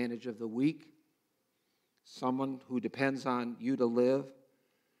taking advantage of the weak, someone who depends on you to live,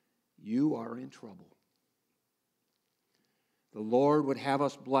 you are in trouble. The Lord would have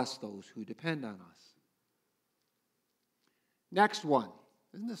us bless those who depend on us. Next one.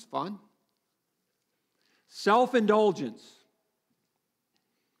 Isn't this fun? Self-indulgence.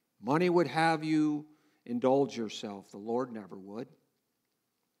 Money would have you indulge yourself. The Lord never would.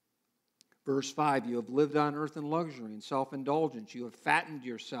 Verse 5, you have lived on earth in luxury and self-indulgence. You have fattened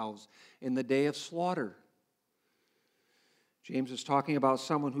yourselves in the day of slaughter. James is talking about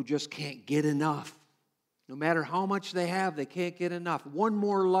someone who just can't get enough. No matter how much they have, they can't get enough. One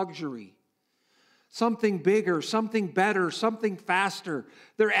more luxury. Something bigger, something better, something faster.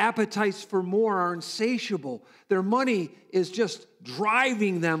 Their appetites for more are insatiable. Their money is just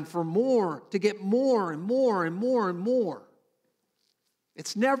driving them for more, to get more and more and more and more.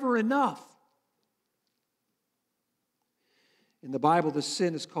 It's never enough. In the Bible, the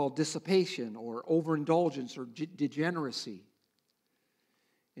sin is called dissipation or overindulgence or degeneracy.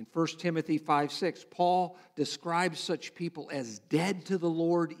 In 1 Timothy 5:6, Paul describes such people as dead to the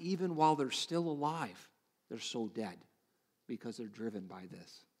Lord even while they're still alive. They're so dead because they're driven by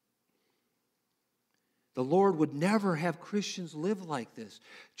this. The Lord would never have Christians live like this.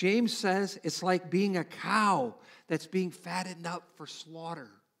 James says it's like being a cow that's being fattened up for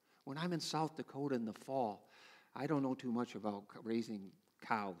slaughter. When I'm in South Dakota in the fall, I don't know too much about raising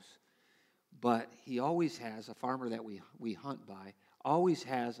cows, but he always has, a farmer that we hunt by, always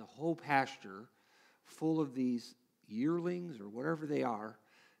has a whole pasture full of these yearlings or whatever they are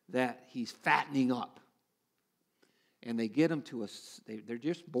that he's fattening up. And they get them to they're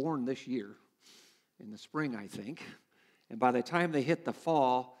just born this year, in the spring, I think. And by the time they hit the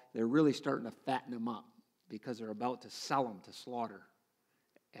fall, they're really starting to fatten them up because they're about to sell them to slaughter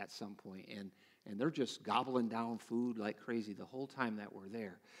at some point. And they're just gobbling down food like crazy the whole time that we're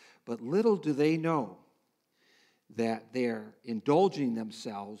there. But little do they know that they're indulging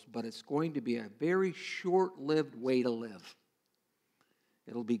themselves, but it's going to be a very short-lived way to live.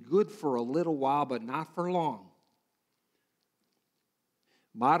 It'll be good for a little while, but not for long.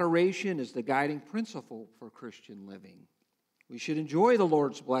 Moderation is the guiding principle for Christian living. We should enjoy the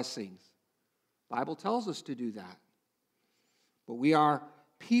Lord's blessings. The Bible tells us to do that. But we are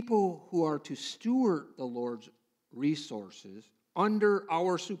people who are to steward the Lord's resources under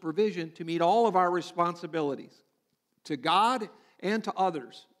our supervision to meet all of our responsibilities to God and to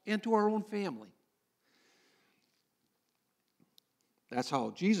others and to our own family. That's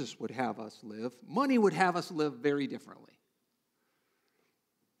how Jesus would have us live. Money would have us live very differently.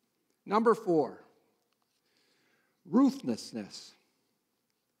 Number 4, ruthlessness.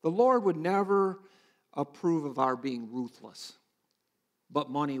 The Lord would never approve of our being ruthless, but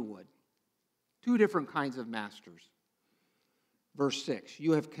money would. Two different kinds of masters. Verse 6,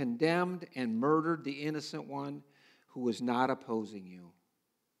 you have condemned and murdered the innocent one who was not opposing you.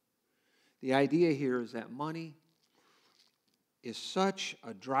 The idea here is that money is such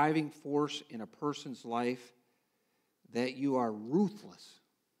a driving force in a person's life that you are ruthless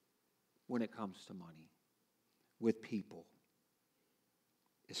when it comes to money with people,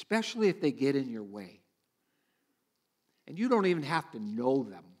 especially if they get in your way. And you don't even have to know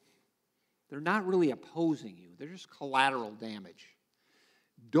them. They're not really opposing you. They're just collateral damage.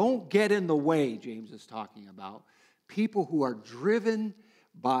 Don't get in the way, James is talking about. People who are driven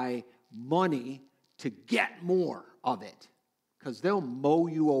by money to get more of it, because they'll mow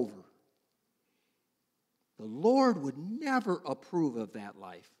you over. The Lord would never approve of that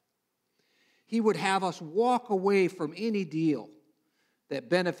life. He would have us walk away from any deal that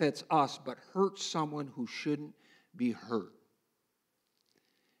benefits us but hurts someone who shouldn't be hurt.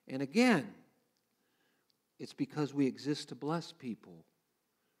 And again, it's because we exist to bless people.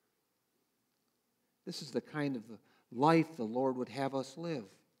 This is the kind of life the Lord would have us live.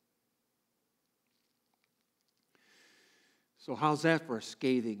 So how's that for a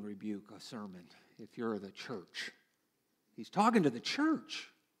scathing rebuke, a sermon, if you're the church? He's talking to the church.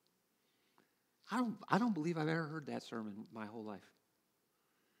 I don't believe I've ever heard that sermon my whole life.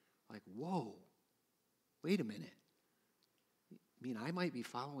 Like, whoa, wait a minute. I mean, I might be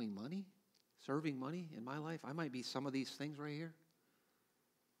following money, serving money in my life. I might be some of these things right here.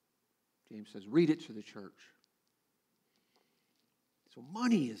 James says, read it to the church. So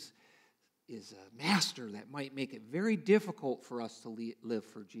money is a master that might make it very difficult for us to live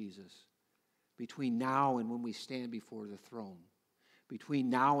for Jesus between now and when we stand before the throne, between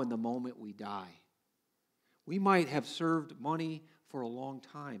now and the moment we die. We might have served money for a long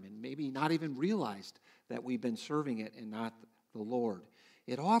time and maybe not even realized that we've been serving it and not the Lord.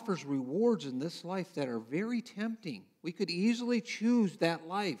 It offers rewards in this life that are very tempting. We could easily choose that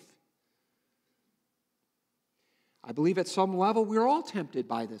life. I believe at some level we're all tempted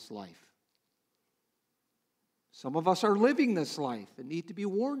by this life. Some of us are living this life and need to be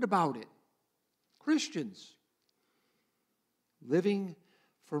warned about it. Christians, living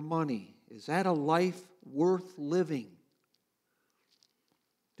for money, is that a life worth living?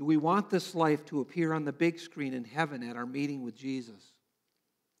 Do we want this life to appear on the big screen in heaven at our meeting with Jesus?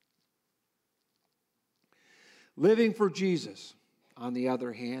 Living for Jesus, on the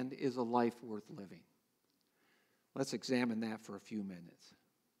other hand, is a life worth living. Let's examine that for a few minutes.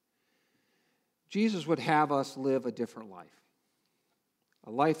 Jesus would have us live a different life. A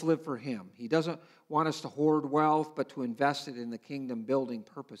life lived for Him. He doesn't want us to hoard wealth, but to invest it in the kingdom-building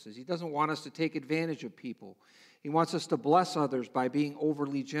purposes. He doesn't want us to take advantage of people. He wants us to bless others by being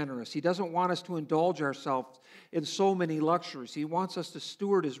overly generous. He doesn't want us to indulge ourselves in so many luxuries. He wants us to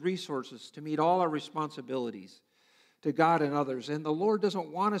steward His resources to meet all our responsibilities to God and others. And the Lord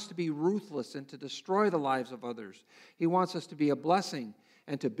doesn't want us to be ruthless and to destroy the lives of others. He wants us to be a blessing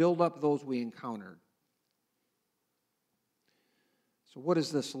and to build up those we encounter. So what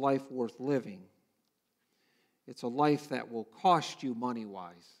is this life worth living? It's a life that will cost you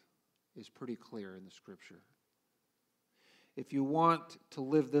money-wise, is pretty clear in the Scripture. If you want to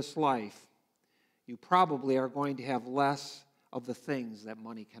live this life, you probably are going to have less of the things that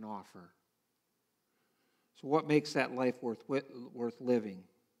money can offer. So what makes that life worth living?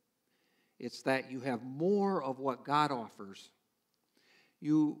 It's that you have more of what God offers.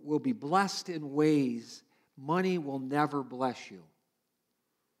 You will be blessed in ways money will never bless you.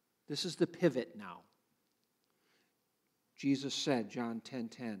 This is the pivot now. Jesus said, John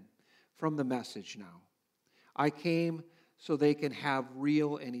 10:10, from the Message now, I came so they can have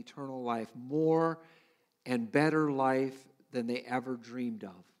real and eternal life, more and better life than they ever dreamed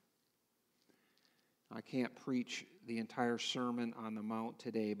of. I can't preach the entire Sermon on the Mount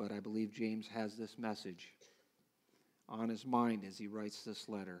today, but I believe James has this message on his mind as he writes this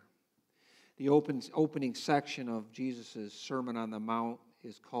letter. The opening section of Jesus' Sermon on the Mount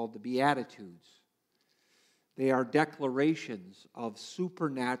is called the Beatitudes. They are declarations of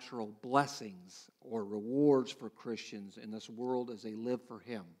supernatural blessings or rewards for Christians in this world as they live for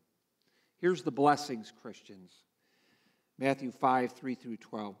Him. Here's the blessings, Christians. Matthew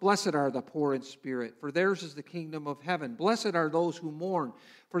 5:3-12. Blessed are the poor in spirit, for theirs is the kingdom of heaven. Blessed are those who mourn,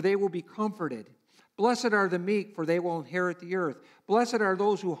 for they will be comforted. Blessed are the meek, for they will inherit the earth. Blessed are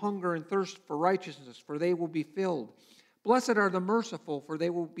those who hunger and thirst for righteousness, for they will be filled. Blessed are the merciful, for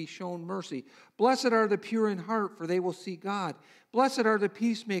they will be shown mercy. Blessed are the pure in heart, for they will see God. Blessed are the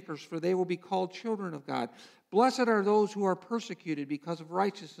peacemakers, for they will be called children of God. Blessed are those who are persecuted because of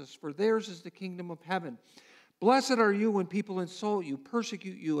righteousness, for theirs is the kingdom of heaven. Blessed are you when people insult you,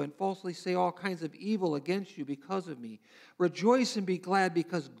 persecute you, and falsely say all kinds of evil against you because of me. Rejoice and be glad,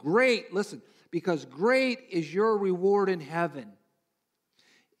 because great is your reward in heaven.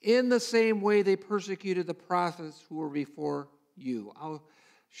 In the same way they persecuted the prophets who were before you. I'll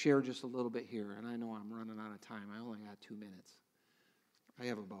share just a little bit here, and I know I'm running out of time. I only got 2 minutes. I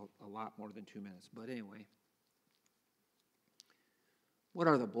have about a lot more than 2 minutes, but anyway. What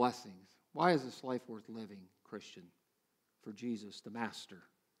are the blessings? Why is this life worth living, Christian? For Jesus, the master,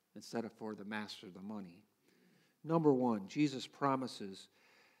 instead of for the master, the money. Number one, Jesus promises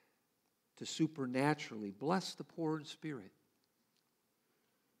to supernaturally bless the poor in spirit.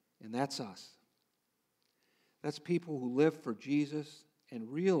 And that's us. That's people who live for Jesus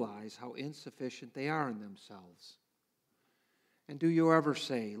and realize how insufficient they are in themselves. And do you ever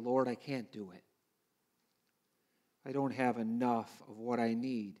say, Lord, I can't do it. I don't have enough of what I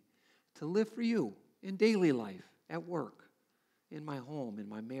need to live for you in daily life, at work, in my home, in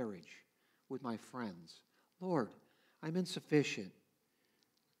my marriage, with my friends. Lord, I'm insufficient.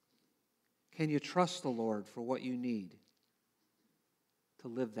 Can you trust the Lord for what you need to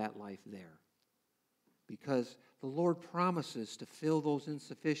live that life there? Because the Lord promises to fill those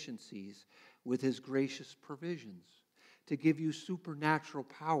insufficiencies with His gracious provisions, to give you supernatural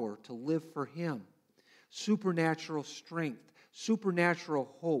power to live for Him, supernatural strength,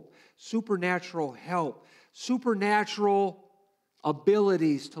 supernatural hope, supernatural help, supernatural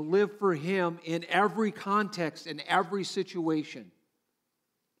abilities to live for Him in every context, in every situation.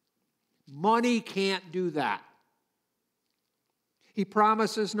 Money can't do that. He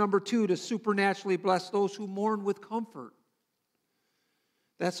promises, number 2, to supernaturally bless those who mourn with comfort.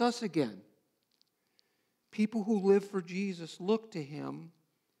 That's us again. People who live for Jesus look to Him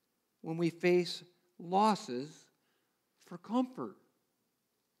when we face losses for comfort.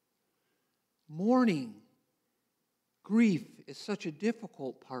 Mourning, grief is such a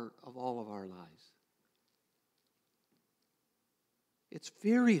difficult part of all of our lives. It's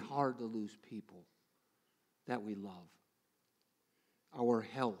very hard to lose people that we love. Our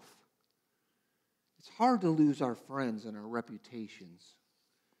health. It's hard to lose our friends and our reputations.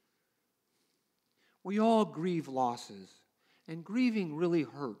 We all grieve losses, and grieving really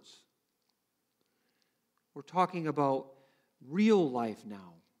hurts. We're talking about real life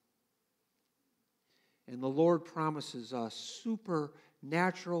now. And the Lord promises us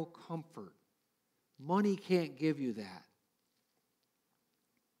supernatural comfort. Money can't give you that.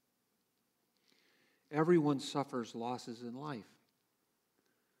 Everyone suffers losses in life.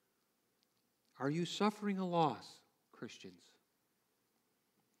 Are you suffering a loss, Christians?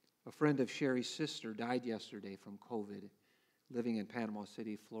 A friend of Sherry's sister died yesterday from COVID, living in Panama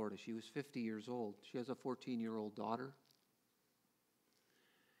City, Florida. She was 50 years old. She has a 14-year-old daughter.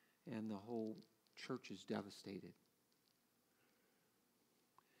 And the whole church is devastated.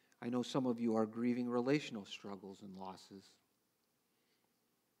 I know some of you are grieving relational struggles and losses.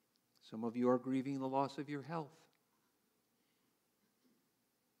 Some of you are grieving the loss of your health.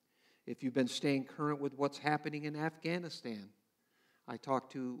 If you've been staying current with what's happening in Afghanistan, I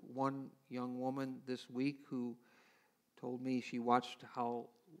talked to one young woman this week who told me she watched how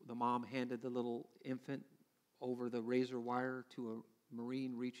the mom handed the little infant over the razor wire to a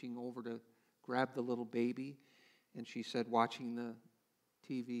Marine reaching over to grab the little baby. And she said, watching the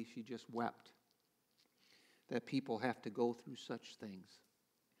TV, she just wept. That people have to go through such things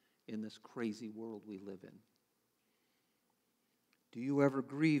in this crazy world we live in. Do you ever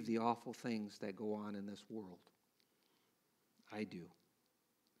grieve the awful things that go on in this world? I do.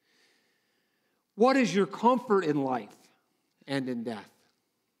 What is your comfort in life and in death?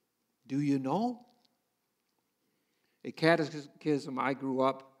 Do you know? A catechism I grew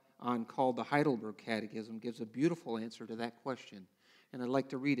up on called the Heidelberg Catechism gives a beautiful answer to that question, and I'd like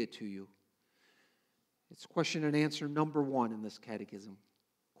to read it to you. It's question and answer number 1 in this catechism.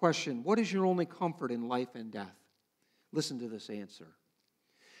 Question, what is your only comfort in life and death? Listen to this answer.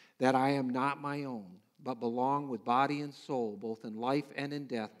 That I am not my own, but belong with body and soul, both in life and in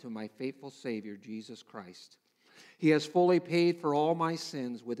death, to my faithful Savior, Jesus Christ. He has fully paid for all my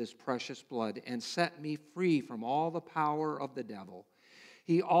sins with His precious blood and set me free from all the power of the devil.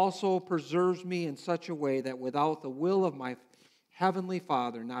 He also preserves me in such a way that without the will of my Heavenly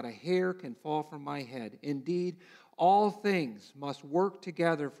Father, not a hair can fall from my head. Indeed, all things must work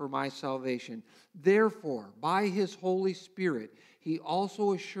together for my salvation. Therefore, by His Holy Spirit, He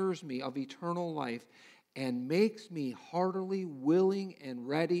also assures me of eternal life and makes me heartily willing and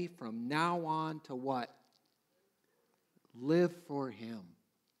ready from now on to what? Live for Him.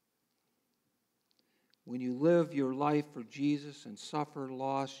 When you live your life for Jesus and suffer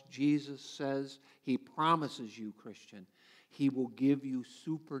loss, Jesus says, He promises you, Christian, He will give you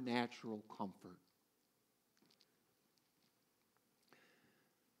supernatural comfort.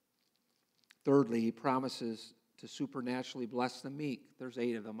 Thirdly, He promises to supernaturally bless the meek. There's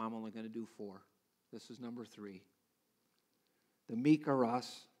 8 of them. I'm only going to do 4. This is number 3. The meek are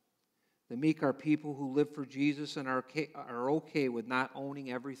us. The meek are people who live for Jesus and are okay with not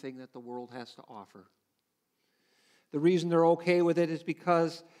owning everything that the world has to offer. The reason they're okay with it is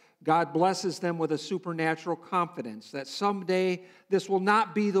because God blesses them with a supernatural confidence that someday this will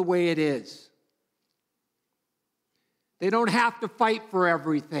not be the way it is. They don't have to fight for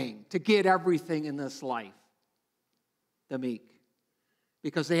everything, to get everything in this life, the meek,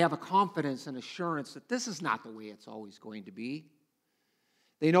 because they have a confidence and assurance that this is not the way it's always going to be.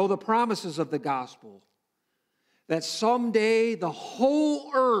 They know the promises of the gospel, that someday the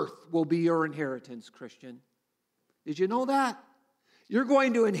whole earth will be your inheritance, Christian. Did you know that? You're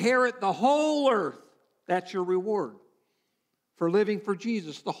going to inherit the whole earth. That's your reward for living for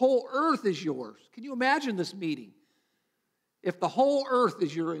Jesus. The whole earth is yours. Can you imagine this meeting? If the whole earth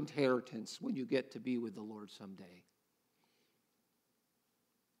is your inheritance when you get to be with the Lord someday.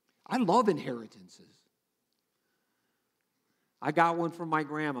 I love inheritances. I got one from my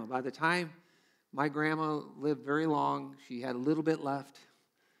grandma. By the time my grandma lived very long, she had a little bit left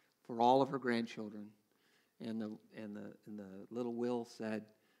for all of her grandchildren. And the little will said,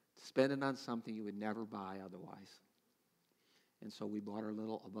 spend it on something you would never buy otherwise. And so we bought our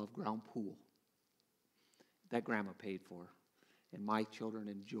little above-ground pool that Grandma paid for. And my children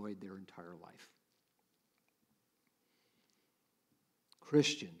enjoyed their entire life.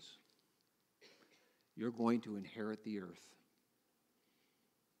 Christians, you're going to inherit the earth.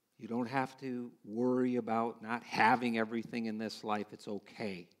 You don't have to worry about not having everything in this life. It's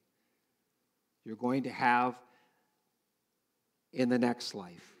okay. You're going to have in the next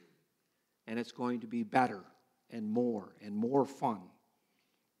life. And it's going to be better and more fun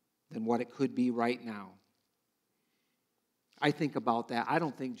than what it could be right now. I think about that. I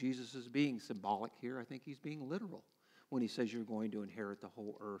don't think Jesus is being symbolic here. I think he's being literal when he says you're going to inherit the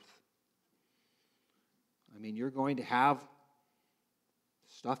whole earth. I mean, you're going to have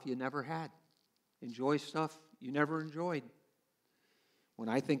stuff you never had. Enjoy stuff you never enjoyed. When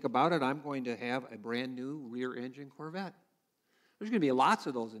I think about it, I'm going to have a brand new rear-engine Corvette. There's going to be lots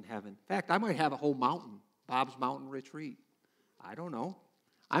of those in heaven. In fact, I might have a whole mountain, Bob's Mountain Retreat. I don't know.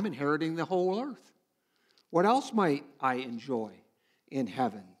 I'm inheriting the whole earth. What else might I enjoy in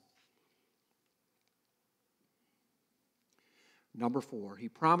heaven? Number 4, he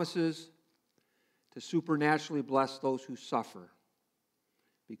promises to supernaturally bless those who suffer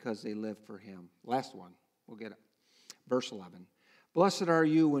because they live for him. Last one, we'll get it. Verse 11. Blessed are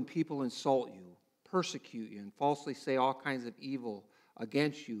you when people insult you, persecute you, and falsely say all kinds of evil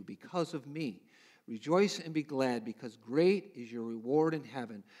against you because of me. Rejoice and be glad, because great is your reward in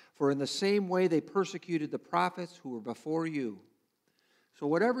heaven. For in the same way they persecuted the prophets who were before you. So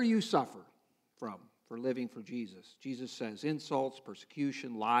whatever you suffer from for living for Jesus, Jesus says, insults,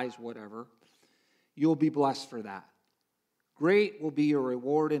 persecution, lies, whatever, you'll be blessed for that. Great will be your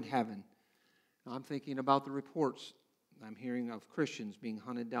reward in heaven. Now, I'm thinking about the reports I'm hearing of Christians being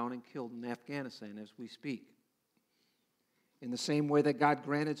hunted down and killed in Afghanistan as we speak. In the same way that God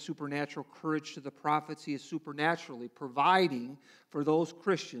granted supernatural courage to the prophets, he is supernaturally providing for those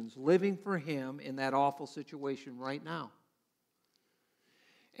Christians living for him in that awful situation right now.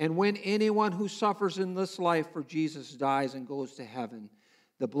 And when anyone who suffers in this life for Jesus dies and goes to heaven,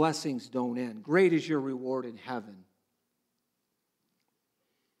 the blessings don't end. Great is your reward in heaven.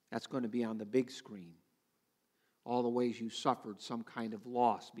 That's going to be on the big screen. All the ways you suffered some kind of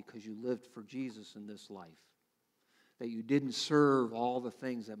loss because you lived for Jesus in this life. That you didn't serve all the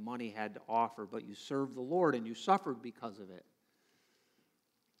things that money had to offer, but you served the Lord and you suffered because of it.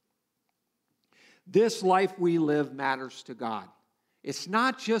 This life we live matters to God. It's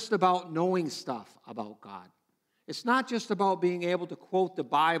not just about knowing stuff about God. It's not just about being able to quote the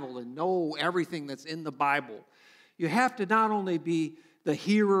Bible and know everything that's in the Bible. You have to not only be the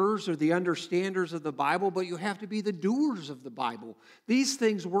hearers or the understanders of the Bible, but you have to be the doers of the Bible. These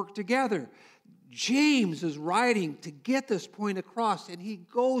things work together. James is writing to get this point across, and he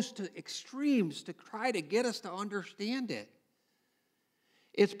goes to extremes to try to get us to understand it.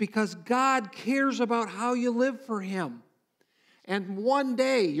 It's because God cares about how you live for him. And one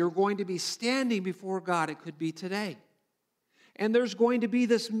day you're going to be standing before God. It could be today. And there's going to be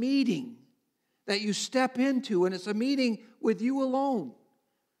this meeting that you step into, and it's a meeting with you alone.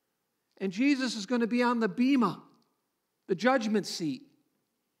 And Jesus is going to be on the bema, the judgment seat.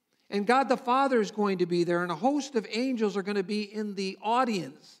 And God the Father is going to be there, and a host of angels are going to be in the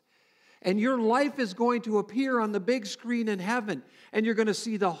audience. And your life is going to appear on the big screen in heaven, and you're going to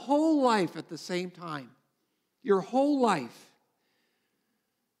see the whole life at the same time. Your whole life.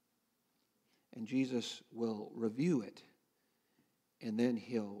 And Jesus will review it, and then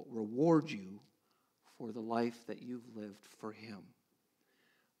he'll reward you for the life that you've lived for him.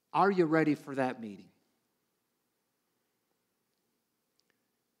 Are you ready for that meeting?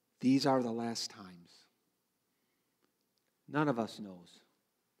 These are the last times. None of us knows.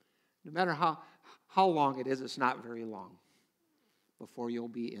 No matter how long it is, it's not very long before you'll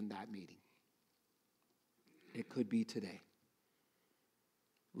be in that meeting. It could be today.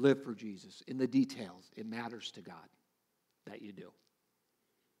 Live for Jesus. In the details, it matters to God that you do.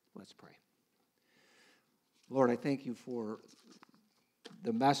 Let's pray. Lord, I thank you for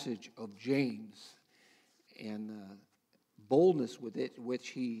the message of James and the boldness with which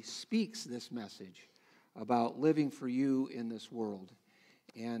he speaks this message about living for you in this world.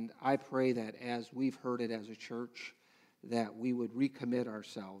 And I pray that as we've heard it as a church, that we would recommit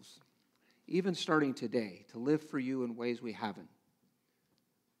ourselves, even starting today, to live for you in ways we haven't,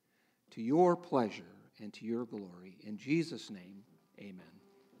 to your pleasure and to your glory. In Jesus' name, amen.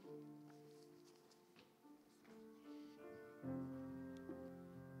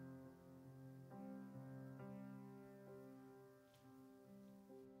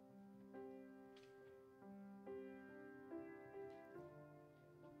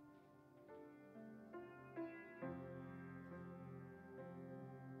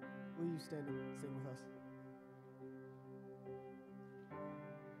 stand and sing with us?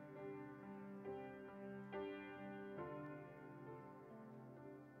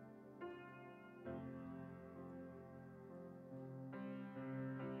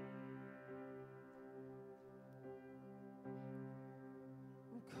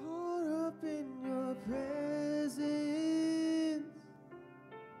 I'm caught up in your presence.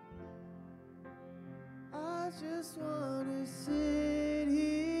 I just want to sit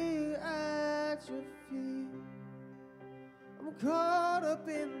here at your feet. I'm caught up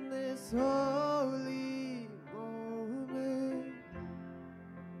in this holy moment.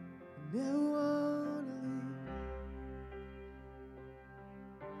 I never want to leave.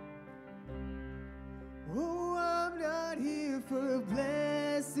 Oh, I'm not here for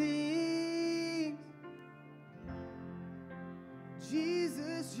blessings.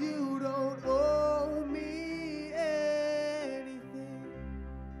 Jesus, you don't owe me anything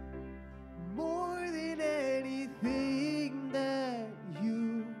more than anything that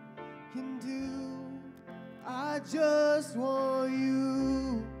you can do. I just want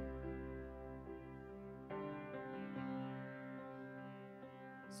you.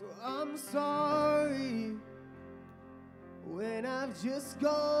 So I'm sorry when I've just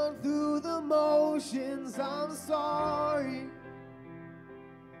gone through the motions. I'm sorry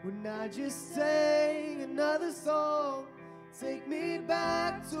when I just sang another song. Take me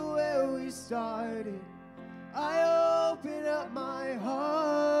back to where we started. I open up my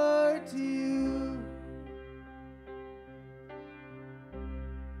heart to you.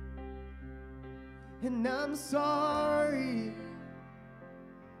 And I'm sorry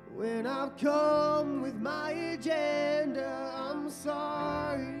when I've come with my agenda. I'm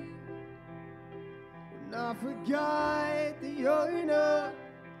sorry when I forgot that you're enough.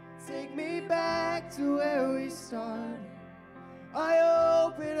 Take me back to where we started. I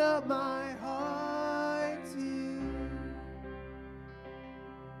open up my heart to you.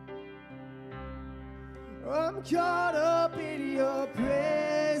 I'm caught up in your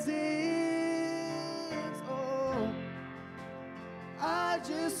presence. Oh, I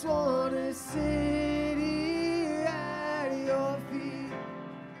just want to sit here at your feet.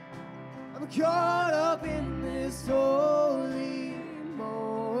 I'm caught up in this holy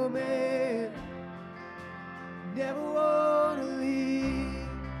moment. Never want to leave.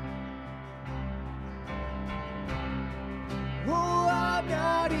 Oh, I'm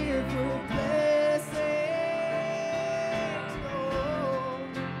not here for blessings. Oh,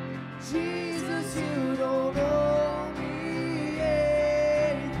 Jesus, you don't owe me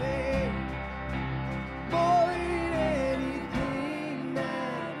anything more than anything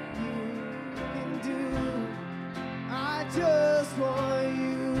that you can do. I just want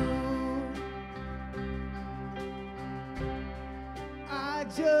you. I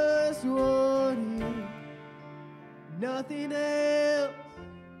just want you. Nothing else.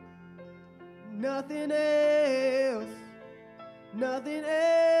 Nothing else. Nothing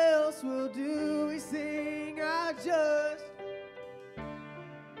else will do. We sing. I just.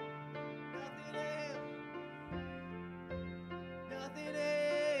 Nothing else. Nothing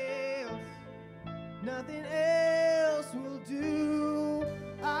else. Nothing else will do.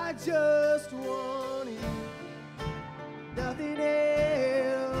 I just want you. Nothing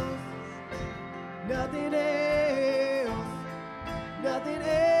else. Nothing else. Nothing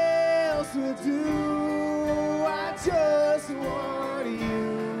else will do. I just want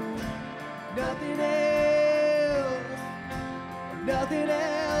you. Nothing else. Nothing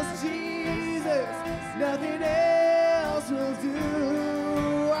else, Jesus. Nothing else will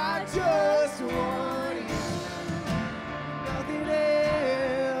do. I just want you. Nothing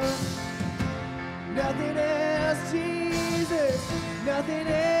else. Nothing else, Jesus. Nothing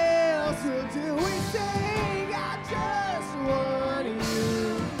else will do. We sing, I just want you.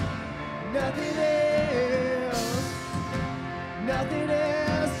 Nothing else. Nothing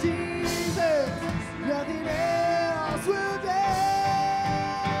else, Jesus. Nothing else will do.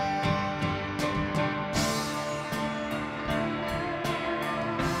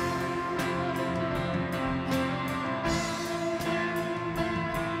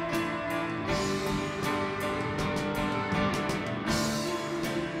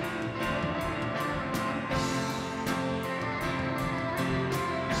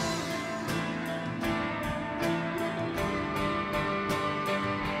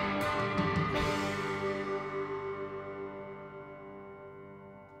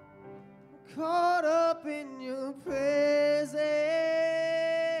 Caught up in your presence.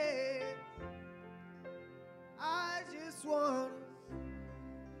 I just want.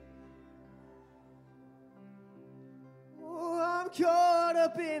 Oh, I'm caught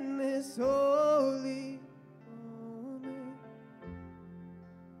up in this holy moment.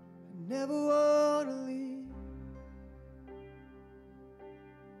 I never want to leave.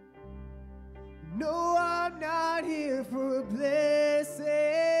 No, I'm not here for a blessing.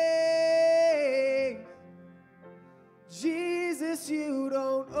 Jesus, you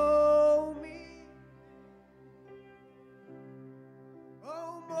don't owe me.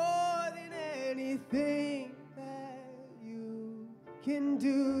 Oh, more than anything that you can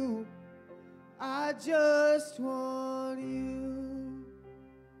do, I just want you.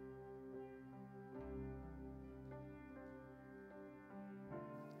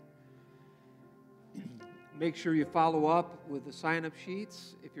 Make sure you follow up with the sign-up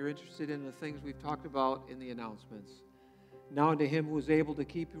sheets if you're interested in the things we've talked about in the announcements. Now unto him who is able to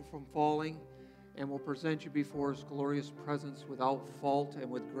keep you from falling and will present you before his glorious presence without fault and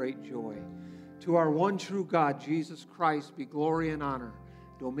with great joy. To our one true God, Jesus Christ, be glory and honor,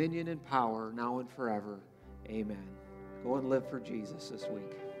 dominion and power, now and forever. Amen. Go and live for Jesus this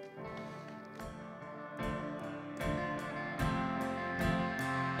week.